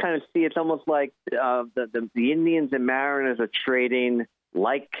almost kind of see it's almost like the Indians and Mariners are trading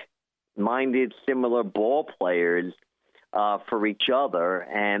like-minded, similar ball players for each other.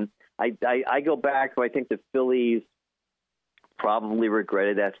 And I go back to I think the Phillies probably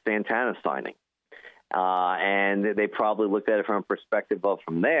regretted that Santana signing. And they probably looked at it from a perspective of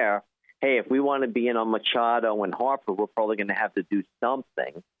from there, hey, if we want to be in on Machado and Harper, we're probably going to have to do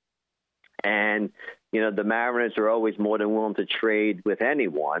something. And, the Mariners are always more than willing to trade with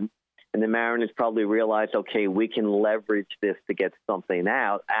anyone. And the Mariners probably realized, okay, we can leverage this to get something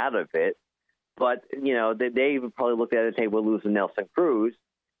out of it. But, they probably looked at it and say, we're losing Nelson Cruz.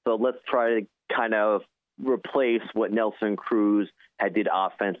 So let's try to kind of replace what Nelson Cruz had did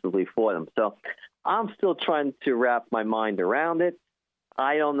offensively for them. So I'm still trying to wrap my mind around it.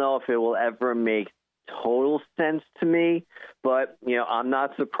 I don't know if it will ever make total sense to me, but I'm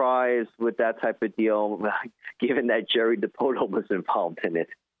not surprised with that type of deal, given that Jerry Dipoto was involved in it.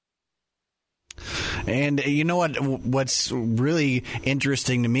 And you know what's really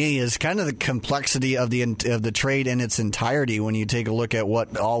interesting to me is kind of the complexity of the trade in its entirety. When you take a look at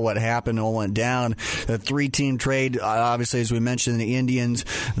what happened, all went down, the 3-team trade, obviously, as we mentioned, the Indians,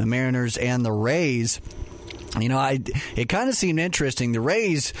 the Mariners, and the Rays. It kind of seemed interesting. The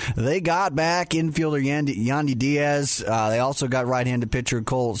Rays, they got back infielder Yandy Diaz. They also got right-handed pitcher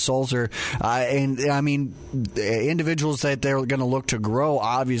Cole Sulzer. Individuals that they're going to look to grow,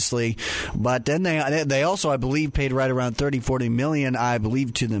 obviously. But then they also, I believe, paid right around $30-40 million, I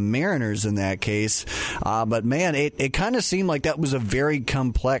believe, to the Mariners in that case. But man, it kind of seemed like that was a very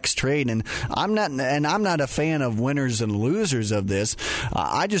complex trade. And I'm not a fan of winners and losers of this.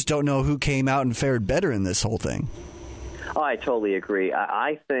 I just don't know who came out and fared better in this whole thing. Oh, I totally agree.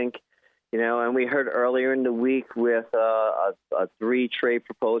 I think, and we heard earlier in the week with a 3-trade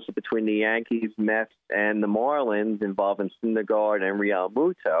proposal between the Yankees, Mets, and the Marlins involving Syndergaard and Real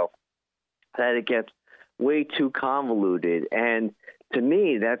Muto, that it gets way too convoluted. And to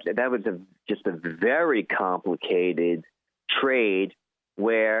me, that was just a very complicated trade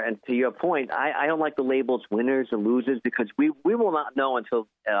where, and to your point, I don't like the labels winners and losers because we will not know until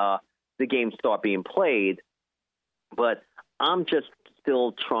the games start being played. But I'm just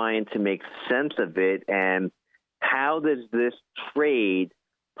still trying to make sense of it. And how does this trade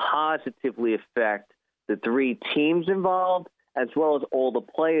positively affect the 3 teams involved as well as all the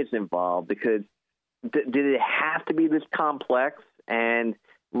players involved? Because did it have to be this complex? And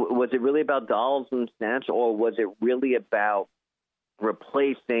was it really about dollars and cents, or was it really about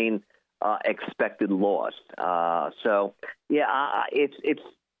replacing expected loss?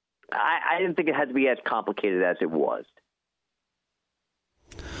 I didn't think it had to be as complicated as it was.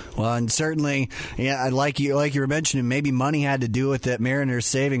 Well, and certainly, like you were mentioning, maybe money had to do with it. Mariners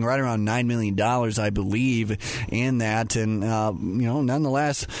saving right around $9 million, I believe, in that. And,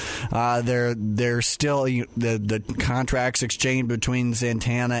 nonetheless, they're still the contracts exchanged between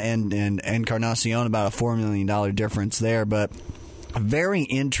Santana and Encarnacion, about a $4 million difference there. But Very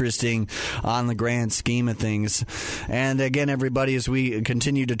interesting on the grand scheme of things. And again, everybody, as we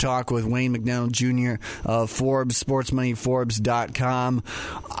continue to talk with Wayne McDonnell Jr. of Forbes, sportsmoneyforbes.com,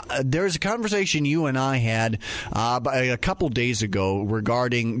 there's a conversation you and I had a couple days ago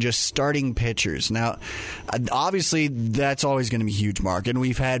regarding just starting pitchers. Now, obviously, that's always going to be a huge market. And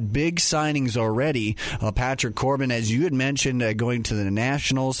we've had big signings already. Patrick Corbin, as you had mentioned, going to the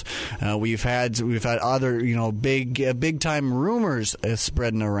Nationals. We've had other big time rumors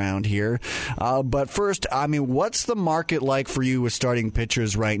spreading around here. But first, I mean, what's the market like for you with starting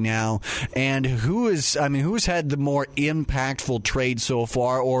pitchers right now? And who's had the more impactful trade so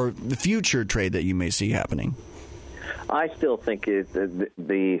far, or the future trade that you may see happening? I still think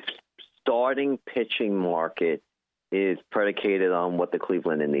the starting pitching market is predicated on what the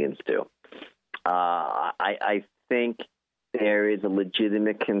Cleveland Indians do. I think there is a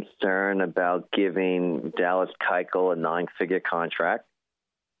legitimate concern about giving Dallas Keuchel a 9-figure contract.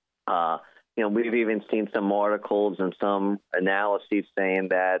 We've even seen some articles and some analyses saying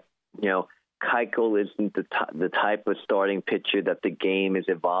that, Keuchel isn't the type of starting pitcher that the game is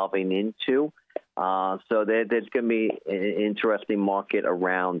evolving into. So there's going to be an interesting market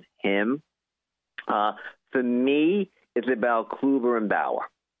around him. For me, it's about Kluber and Bauer.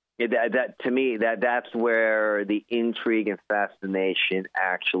 To me, that's where the intrigue and fascination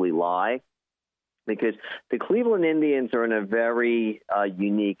actually lie, because the Cleveland Indians are in a very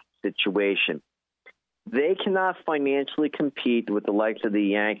unique situation. They cannot financially compete with the likes of the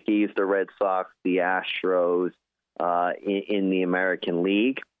Yankees, the Red Sox, the Astros in the American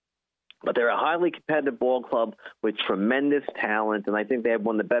League. But they're a highly competitive ball club with tremendous talent, and I think they have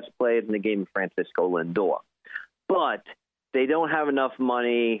one of the best players in the game, Francisco Lindor. But they don't have enough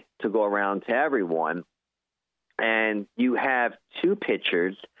money to go around to everyone. And you have two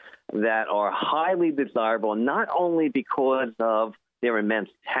pitchers that are highly desirable, not only because of their immense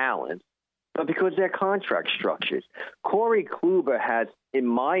talent, but because of their contract structures. Corey Kluber has, in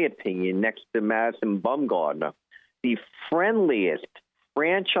my opinion, next to Madison Bumgarner, the friendliest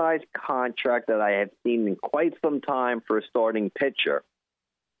franchise contract that I have seen in quite some time for a starting pitcher,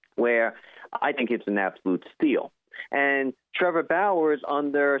 where I think it's an absolute steal. And Trevor Bauer is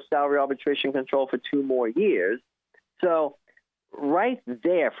under salary arbitration control for 2 more years. So right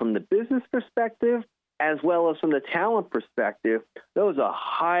there, from the business perspective, as well as from the talent perspective, those are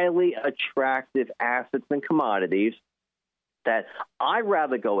highly attractive assets and commodities that I'd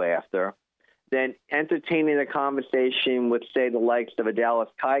rather go after than entertaining a conversation with, say, the likes of a Dallas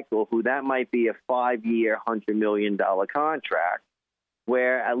Keuchel, who that might be a 5-year, $100 million contract,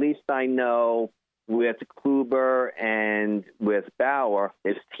 where at least I know with Kluber and with Bauer,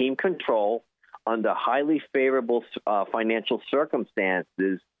 it's team control under highly favorable financial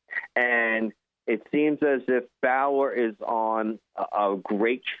circumstances. And it seems as if Bauer is on a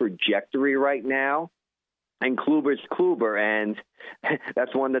great trajectory right now, and Kluber's Kluber, and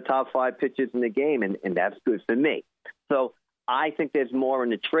that's one of the top 5 pitchers in the game, and that's good for me. So I think there's more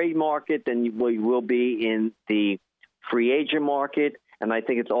in the trade market than we will be in the free agent market. And I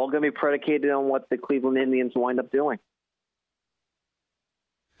think it's all going to be predicated on what the Cleveland Indians wind up doing.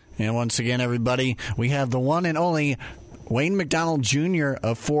 And once again, everybody, we have the one and only Wayne McDonnell Jr.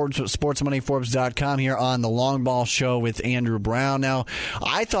 of Forbes, sportsmoneyforbes.com here on the Long Ball Show with Andrew Brown. Now,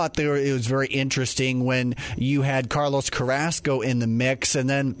 I thought it was very interesting when you had Carlos Carrasco in the mix, and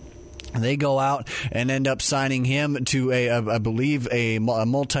then they go out and end up signing him to I believe a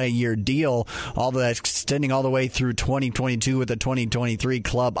multi-year deal, all that's extending all the way through 2022 with a 2023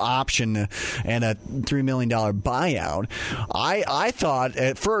 club option and a $3 million buyout. I thought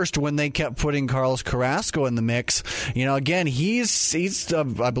at first when they kept putting Carlos Carrasco in the mix, again, he's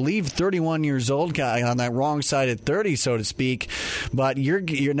I believe 31 years old, guy on that wrong side at 30, so to speak. But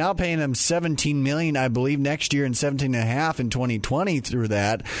you're now paying him $17 million, I believe, next year and $17.5 in 2020 through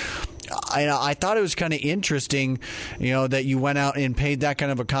that. I thought it was kind of interesting, that you went out and paid that kind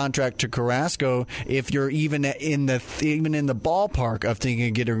of a contract to Carrasco if you're even in the ballpark of thinking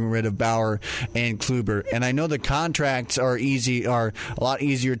of getting rid of Bauer and Kluber. And I know the contracts are a lot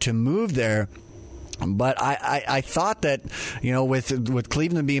easier to move there. But I thought that, with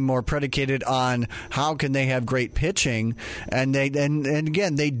Cleveland being more predicated on how can they have great pitching, and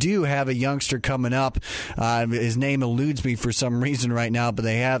again, they do have a youngster coming up. His name eludes me for some reason right now, but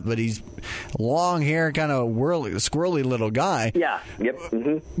he's long hair, kind of squirrely little guy. Yeah. Yep.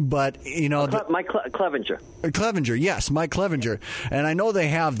 Mm-hmm. But Mike Clevenger. Clevenger, yes, Mike Clevenger, and I know they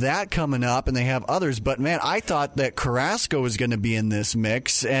have that coming up, and they have others. But man, I thought that Carrasco was going to be in this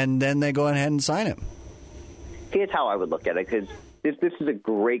mix, and then they go ahead and sign him. Here's how I would look at it, because this is a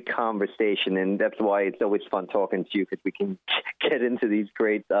great conversation, and that's why it's always fun talking to you, because we can get into these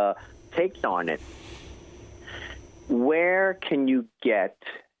great takes on it. Where can you get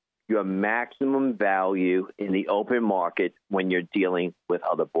your maximum value in the open market when you're dealing with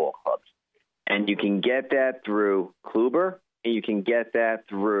other ball clubs? And you can get that through Kluber, and you can get that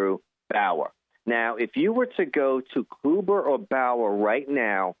through Bauer. Now, if you were to go to Kluber or Bauer right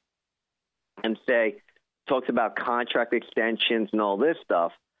now and say, talks about contract extensions and all this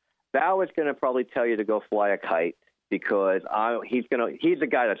stuff, Bauer's going to probably tell you to go fly a kite, because he's the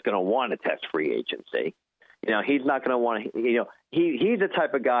guy that's going to want to test free agency. He's not going to want to, he's the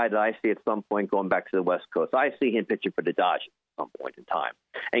type of guy that I see at some point going back to the West Coast. I see him pitching for the Dodgers at some point in time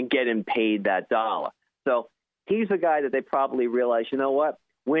and getting paid that dollar. So he's the guy that they probably realize, you know what,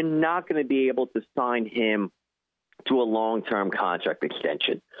 we're not going to be able to sign him to a long-term contract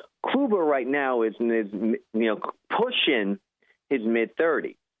extension. Kluber right now is pushing his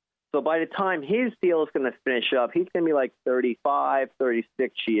mid-30s. So by the time his deal is going to finish up, he's going to be like 35,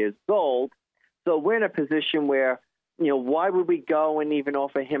 36 years old. So we're in a position where, why would we go and even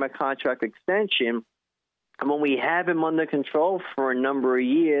offer him a contract extension when we have him under control for a number of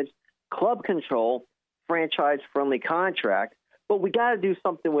years, club control, franchise-friendly contract, but we got to do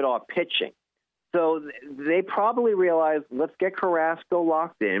something with our pitching. So they probably realize, let's get Carrasco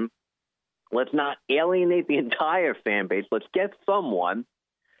locked in. Let's not alienate the entire fan base. Let's get someone,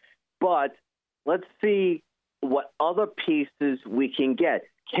 but let's see what other pieces we can get.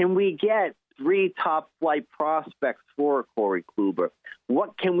 Can we get 3 top-flight prospects for Corey Kluber?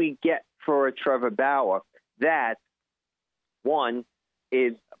 What can we get for a Trevor Bauer? That, one,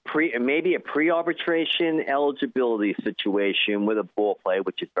 is maybe a pre-arbitration eligibility situation with a ball player,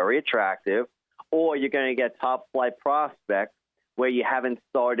 which is very attractive, or you're going to get top-flight prospects where you haven't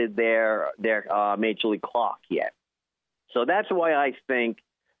started their major league clock yet. So that's why I think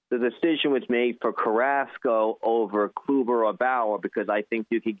the decision was made for Carrasco over Kluber or Bauer, because I think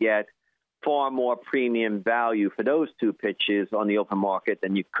you could get far more premium value for those two pitches on the open market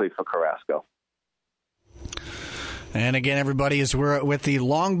than you could for Carrasco. And again, everybody, as we're with the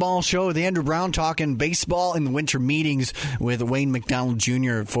Long Ball Show with Andrew Brown, talking baseball in the winter meetings with Wayne McDonnell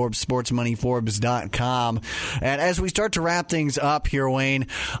Jr. at Forbes Sports Money, Forbes.com. And as we start to wrap things up here, Wayne,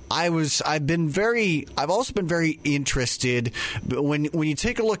 I've also been very interested when you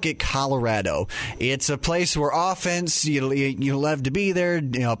take a look at Colorado. It's a place where offense, you love to be there.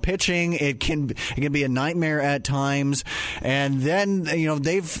 Pitching, it can be a nightmare at times. And then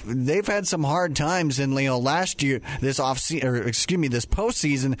they've had some hard times. And last year, this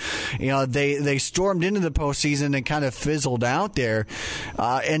postseason, they stormed into the postseason and kind of fizzled out there.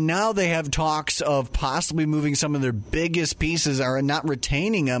 And now they have talks of possibly moving some of their biggest pieces or not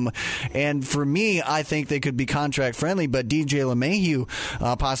retaining them. And for me, I think they could be contract friendly, but DJ LeMahieu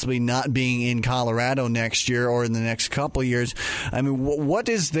possibly not being in Colorado next year or in the next couple of years. I mean,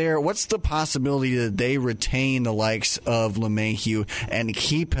 what's the possibility that they retain the likes of LeMahieu and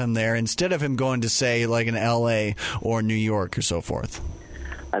keep him there instead of him going to, say, like an LA or New York or so forth?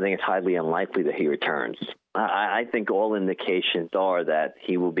 I think it's highly unlikely that he returns. I think all indications are that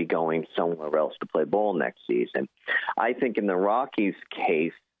he will be going somewhere else to play ball next season. I think in the Rockies'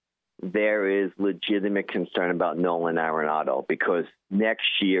 case, there is legitimate concern about Nolan Arenado, because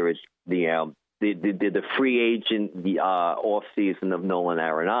next year is the free agent off season of Nolan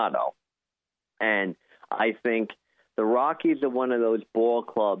Arenado, and I think the Rockies are one of those ball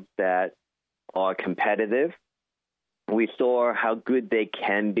clubs that are competitive. We saw how good they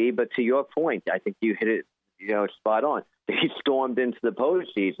can be, but to your point, I think you hit it, spot on. They stormed into the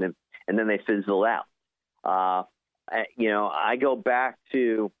postseason, and then they fizzled out. I go back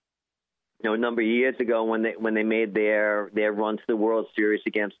to a number of years ago when they made their run to the World Series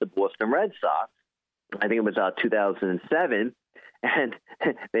against the Boston Red Sox. I think it was 2007, and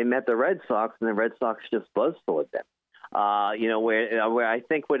they met the Red Sox, and the Red Sox just buzzsawed them. Where I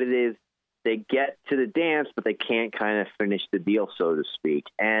think what it is, they get to the dance, but they can't kind of finish the deal, so to speak.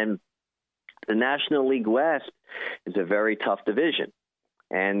 And the National League West is a very tough division,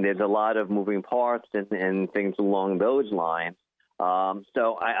 and there's a lot of moving parts and things along those lines.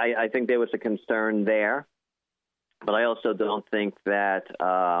 So I think there was a concern there, but I also don't think that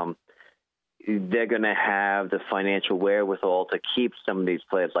they're going to have the financial wherewithal to keep some of these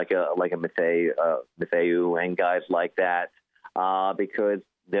players like a Mathieu and guys like that, because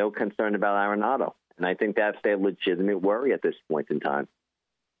they're concerned about Arenado. And I think that's their legitimate worry at this point in time.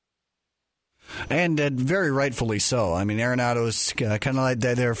 And very rightfully so. I mean, Arenado's kind of like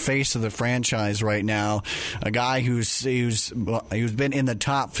their face of the franchise right now. A guy who's been in the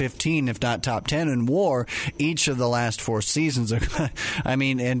top 15, if not top 10 in WAR each of the last 4 seasons. I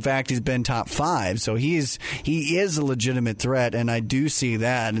mean, in fact, he's been top 5. So he is a legitimate threat, and I do see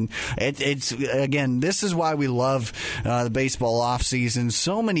that. And it's again, this is why we love the baseball offseason.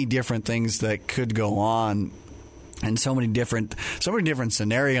 So many different things that could go on. And so many different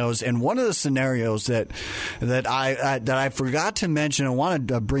scenarios. And one of the scenarios that I forgot to mention, I wanted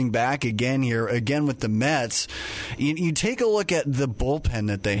to bring back again with the Mets. You take a look at the bullpen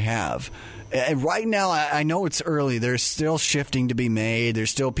that they have. And right now, I know it's early. There's still shifting to be made.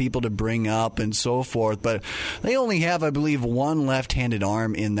 There's still people to bring up and so forth. But they only have, I believe, one left-handed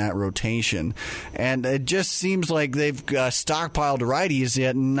arm in that rotation. And it just seems like they've stockpiled righties,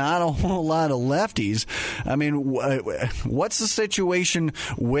 yet not a whole lot of lefties. I mean, what's the situation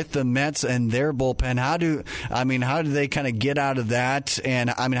with the Mets and their bullpen? How do they kind of get out of that?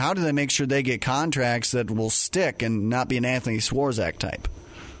 And, I mean, how do they make sure they get contracts that will stick and not be an Anthony Swarzak type?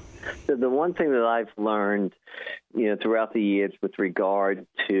 So the one thing that I've learned, throughout the years with regard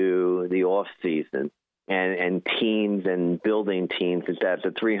to the off season and teams and building teams is that it's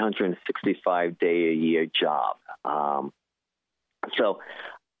a 365-day-a-year job. So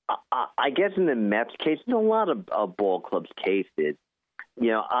I guess in the Mets case, in a lot of ball clubs' cases,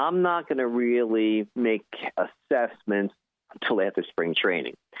 I'm not going to really make assessments until after spring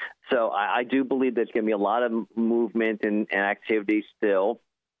training. So I do believe there's going to be a lot of movement and activity still.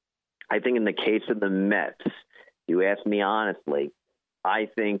 I think in the case of the Mets, you ask me honestly, I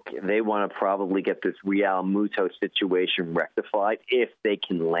think they want to probably get this Real Muto situation rectified if they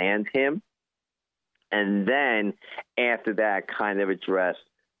can land him. And then after that, kind of address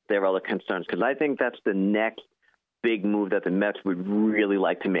their other concerns. Because I think that's the next big move that the Mets would really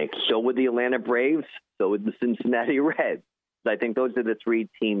like to make. So would the Atlanta Braves. So would the Cincinnati Reds. I think those are the 3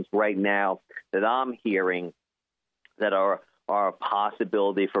 teams right now that I'm hearing that are a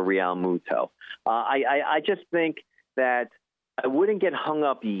possibility for Real Muto. I just think that I wouldn't get hung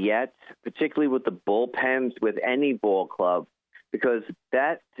up yet, particularly with the bullpens with any ball club, because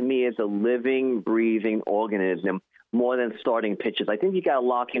that, to me, is a living, breathing organism more than starting pitches. I think you got to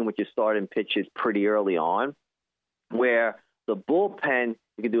lock in with your starting pitches pretty early on, where the bullpen,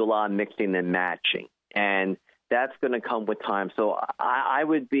 you can do a lot of mixing and matching, and that's going to come with time. So I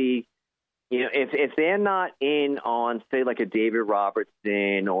would be, if they're not in on, say, like a David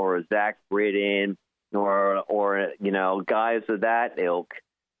Robertson or a Zach Britton or guys of that ilk,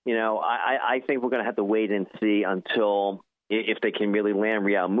 I think we're going to have to wait and see until if they can really land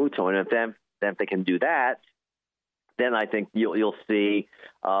Real Muto. And if they can do that, then I think you'll see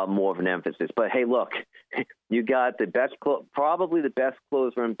more of an emphasis. But, hey, look, you got the best, probably the best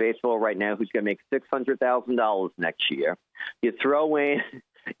closer in baseball right now who's going to make $600,000 next year. You throw in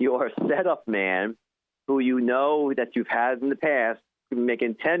your setup man, who that you've had in the past,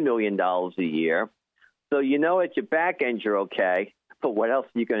 making $10 million a year. So at your back end you're okay. But what else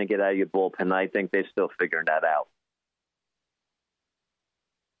are you going to get out of your bullpen? I think they're still figuring that out.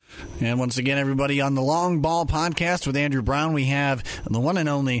 And once again, everybody, on the Long Ball Podcast with Andrew Brown, we have the one and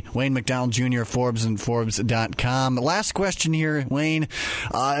only Wayne McDonnell Jr., Forbes and Forbes.com. Last question here, Wayne.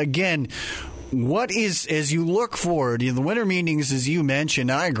 Again, what is, as you look forward, the winter meetings, as you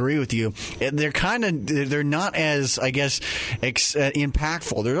mentioned, I agree with you, they're not as, I guess,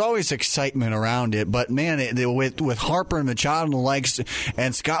 impactful. There's always excitement around it, but man, with Harper and Machado and the likes,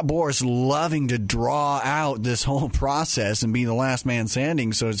 and Scott Boras loving to draw out this whole process and be the last man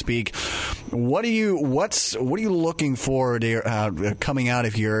standing, so to speak, what are you looking forward to coming out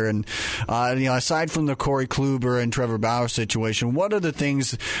of here? And aside from the Corey Kluber and Trevor Bauer situation, what are the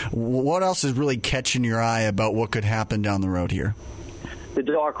things? What else is really catching your eye about what could happen down the road here? The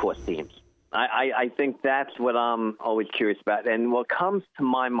dark horse teams. I think that's what I'm always curious about. And what comes to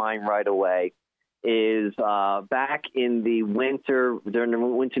my mind right away is back in the winter, during the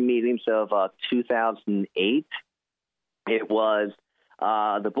winter meetings of 2008, it was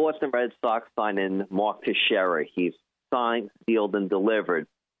the Boston Red Sox signing Mark Teixeira. He's signed, sealed, and delivered.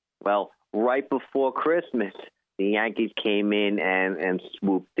 Well, right before Christmas, the Yankees came in and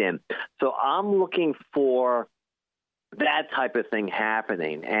swooped in. So I'm looking for that type of thing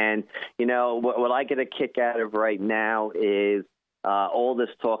happening. And, what I get a kick out of right now is all this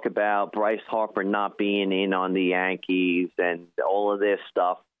talk about Bryce Harper not being in on the Yankees and all of this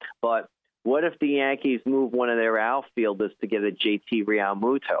stuff. But what if the Yankees move one of their outfielders to get a JT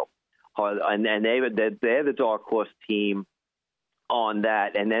Realmuto? And they're the dark horse team on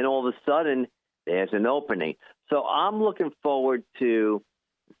that. And then all of a sudden, there's an opening. So I'm looking forward to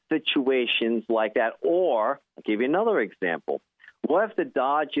situations like that. Or I'll give you another example. What if the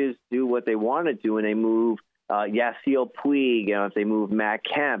Dodgers do what they want to do and they move Yasiel Puig, if they move Matt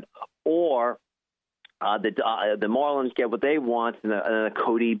Kemp, or the Marlins get what they want in a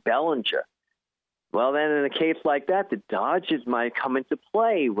Cody Bellinger? Well, then in a case like that, the Dodgers might come into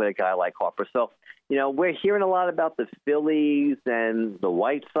play with a guy like Harper. So, we're hearing a lot about the Phillies and the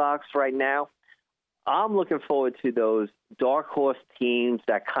White Sox right now. I'm looking forward to those dark horse teams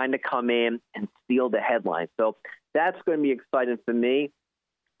that kind of come in and steal the headlines. So that's going to be exciting for me.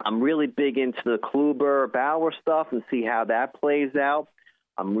 I'm really big into the Kluber-Bauer stuff and see how that plays out.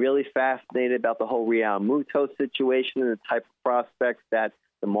 I'm really fascinated about the whole Real Muto situation and the type of prospects that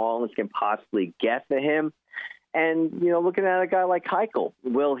the Marlins can possibly get for him. And, looking at a guy like Keuchel,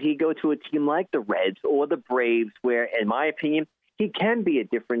 will he go to a team like the Reds or the Braves where, in my opinion, he can be a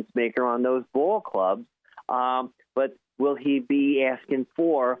difference maker on those ball clubs? But will he be asking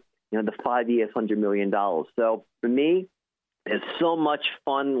for, the 5 years, $100 million? So for me, there's so much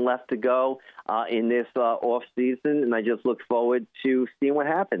fun left to go in this off season, and I just look forward to seeing what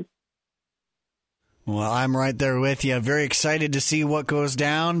happens. Well, I'm right there with you. Very excited to see what goes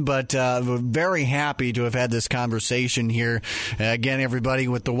down, but very happy to have had this conversation here. Again, everybody,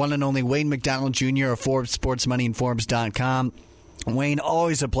 with the one and only Wayne McDonnell Jr. of Forbes, Sports Money, and Forbes.com. Wayne,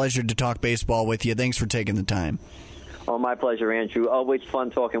 always a pleasure to talk baseball with you. Thanks for taking the time. Oh, my pleasure, Andrew. Always fun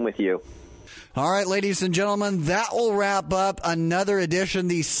talking with you. All right, ladies and gentlemen, that will wrap up another edition,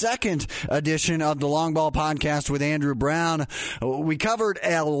 the second edition of the Long Ball Podcast with Andrew Brown. We covered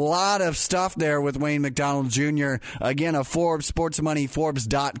a lot of stuff there with Wayne McDonnell Jr. Again, of Forbes, Sports Money,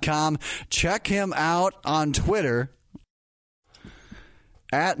 Forbes.com. Check him out on Twitter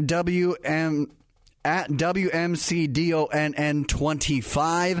at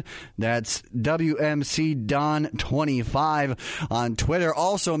WMCDONN25. That's WMCDon25 on Twitter.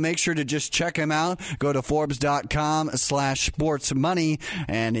 Also, make sure to just check him out. Go to Forbes.com/sportsmoney,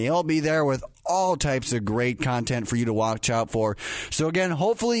 and he'll be there with all types of great content for you to watch out for. So again,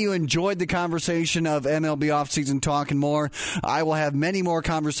 hopefully you enjoyed the conversation of MLB offseason talk and more. I will have many more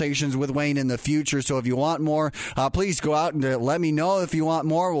conversations with Wayne in the future, so if you want more, please go out and let me know if you want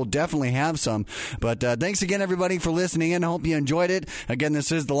more. We'll definitely have some. But thanks again, everybody, for listening in. I hope you enjoyed it. Again,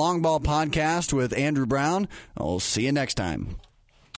 this is the Long Ball Podcast with Andrew Brown. I'll see you next time.